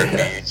doesn't matter to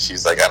me.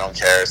 She's like, I don't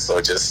care.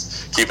 So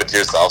just keep it to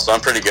yourself. So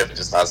I'm pretty good at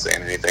just not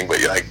saying anything.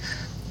 But like,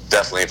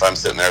 definitely, if I'm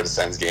sitting there at the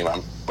Sens game,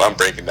 I'm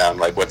breaking down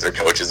like what their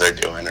coaches are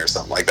doing or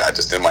something like that,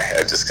 just in my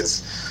head, just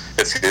because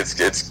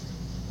it's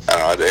I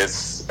don't know,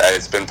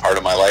 it's been part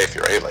of my life,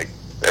 right? Like,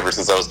 ever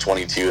since I was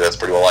 22, that's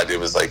pretty all I did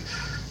was like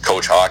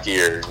coach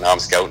hockey, or now I'm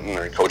scouting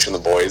or coaching the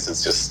boys.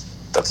 It's just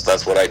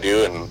that's what I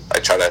do, and I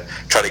try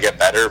to get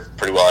better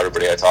pretty well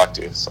everybody I talk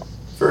to. So.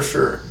 For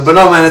sure. But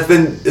no, man,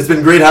 it's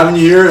been great having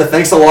you here.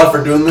 Thanks a lot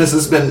for doing this.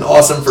 It's been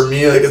awesome for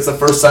me. Like, it's the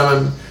first time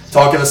I'm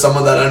talking to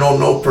someone that I don't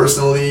know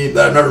personally,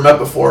 that I've never met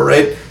before,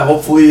 right? I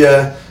hopefully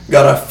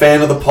got a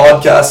fan of the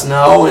podcast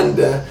now, and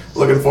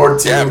looking forward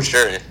to... Yeah, I'm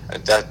sure.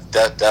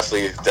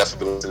 Definitely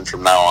listen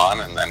from now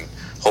on, and then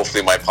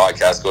hopefully my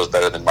podcast goes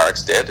better than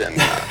Mark's did, and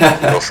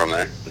go from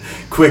there.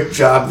 Quick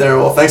job there.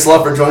 Well, thanks a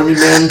lot for joining me,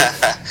 man.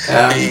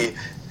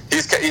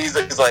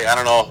 He's like, I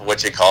don't know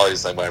what you call it.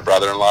 He's like my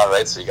brother-in-law,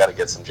 right? So you got to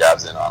get some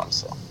jabs in on him.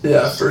 So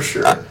yeah, for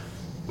sure.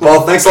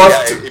 Well, thanks a lot.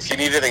 Yeah, if you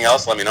need anything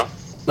else, let me know.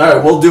 All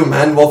right, will do,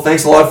 man. Well,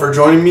 thanks a lot for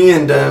joining me,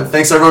 and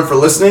thanks everyone for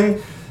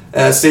listening.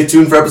 Stay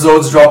tuned for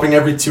episodes dropping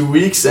every 2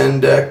 weeks.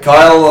 And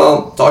Kyle,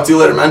 I'll talk to you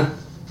later, man.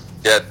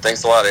 Yeah,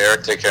 thanks a lot,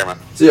 Eric. Take care, man.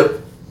 See ya.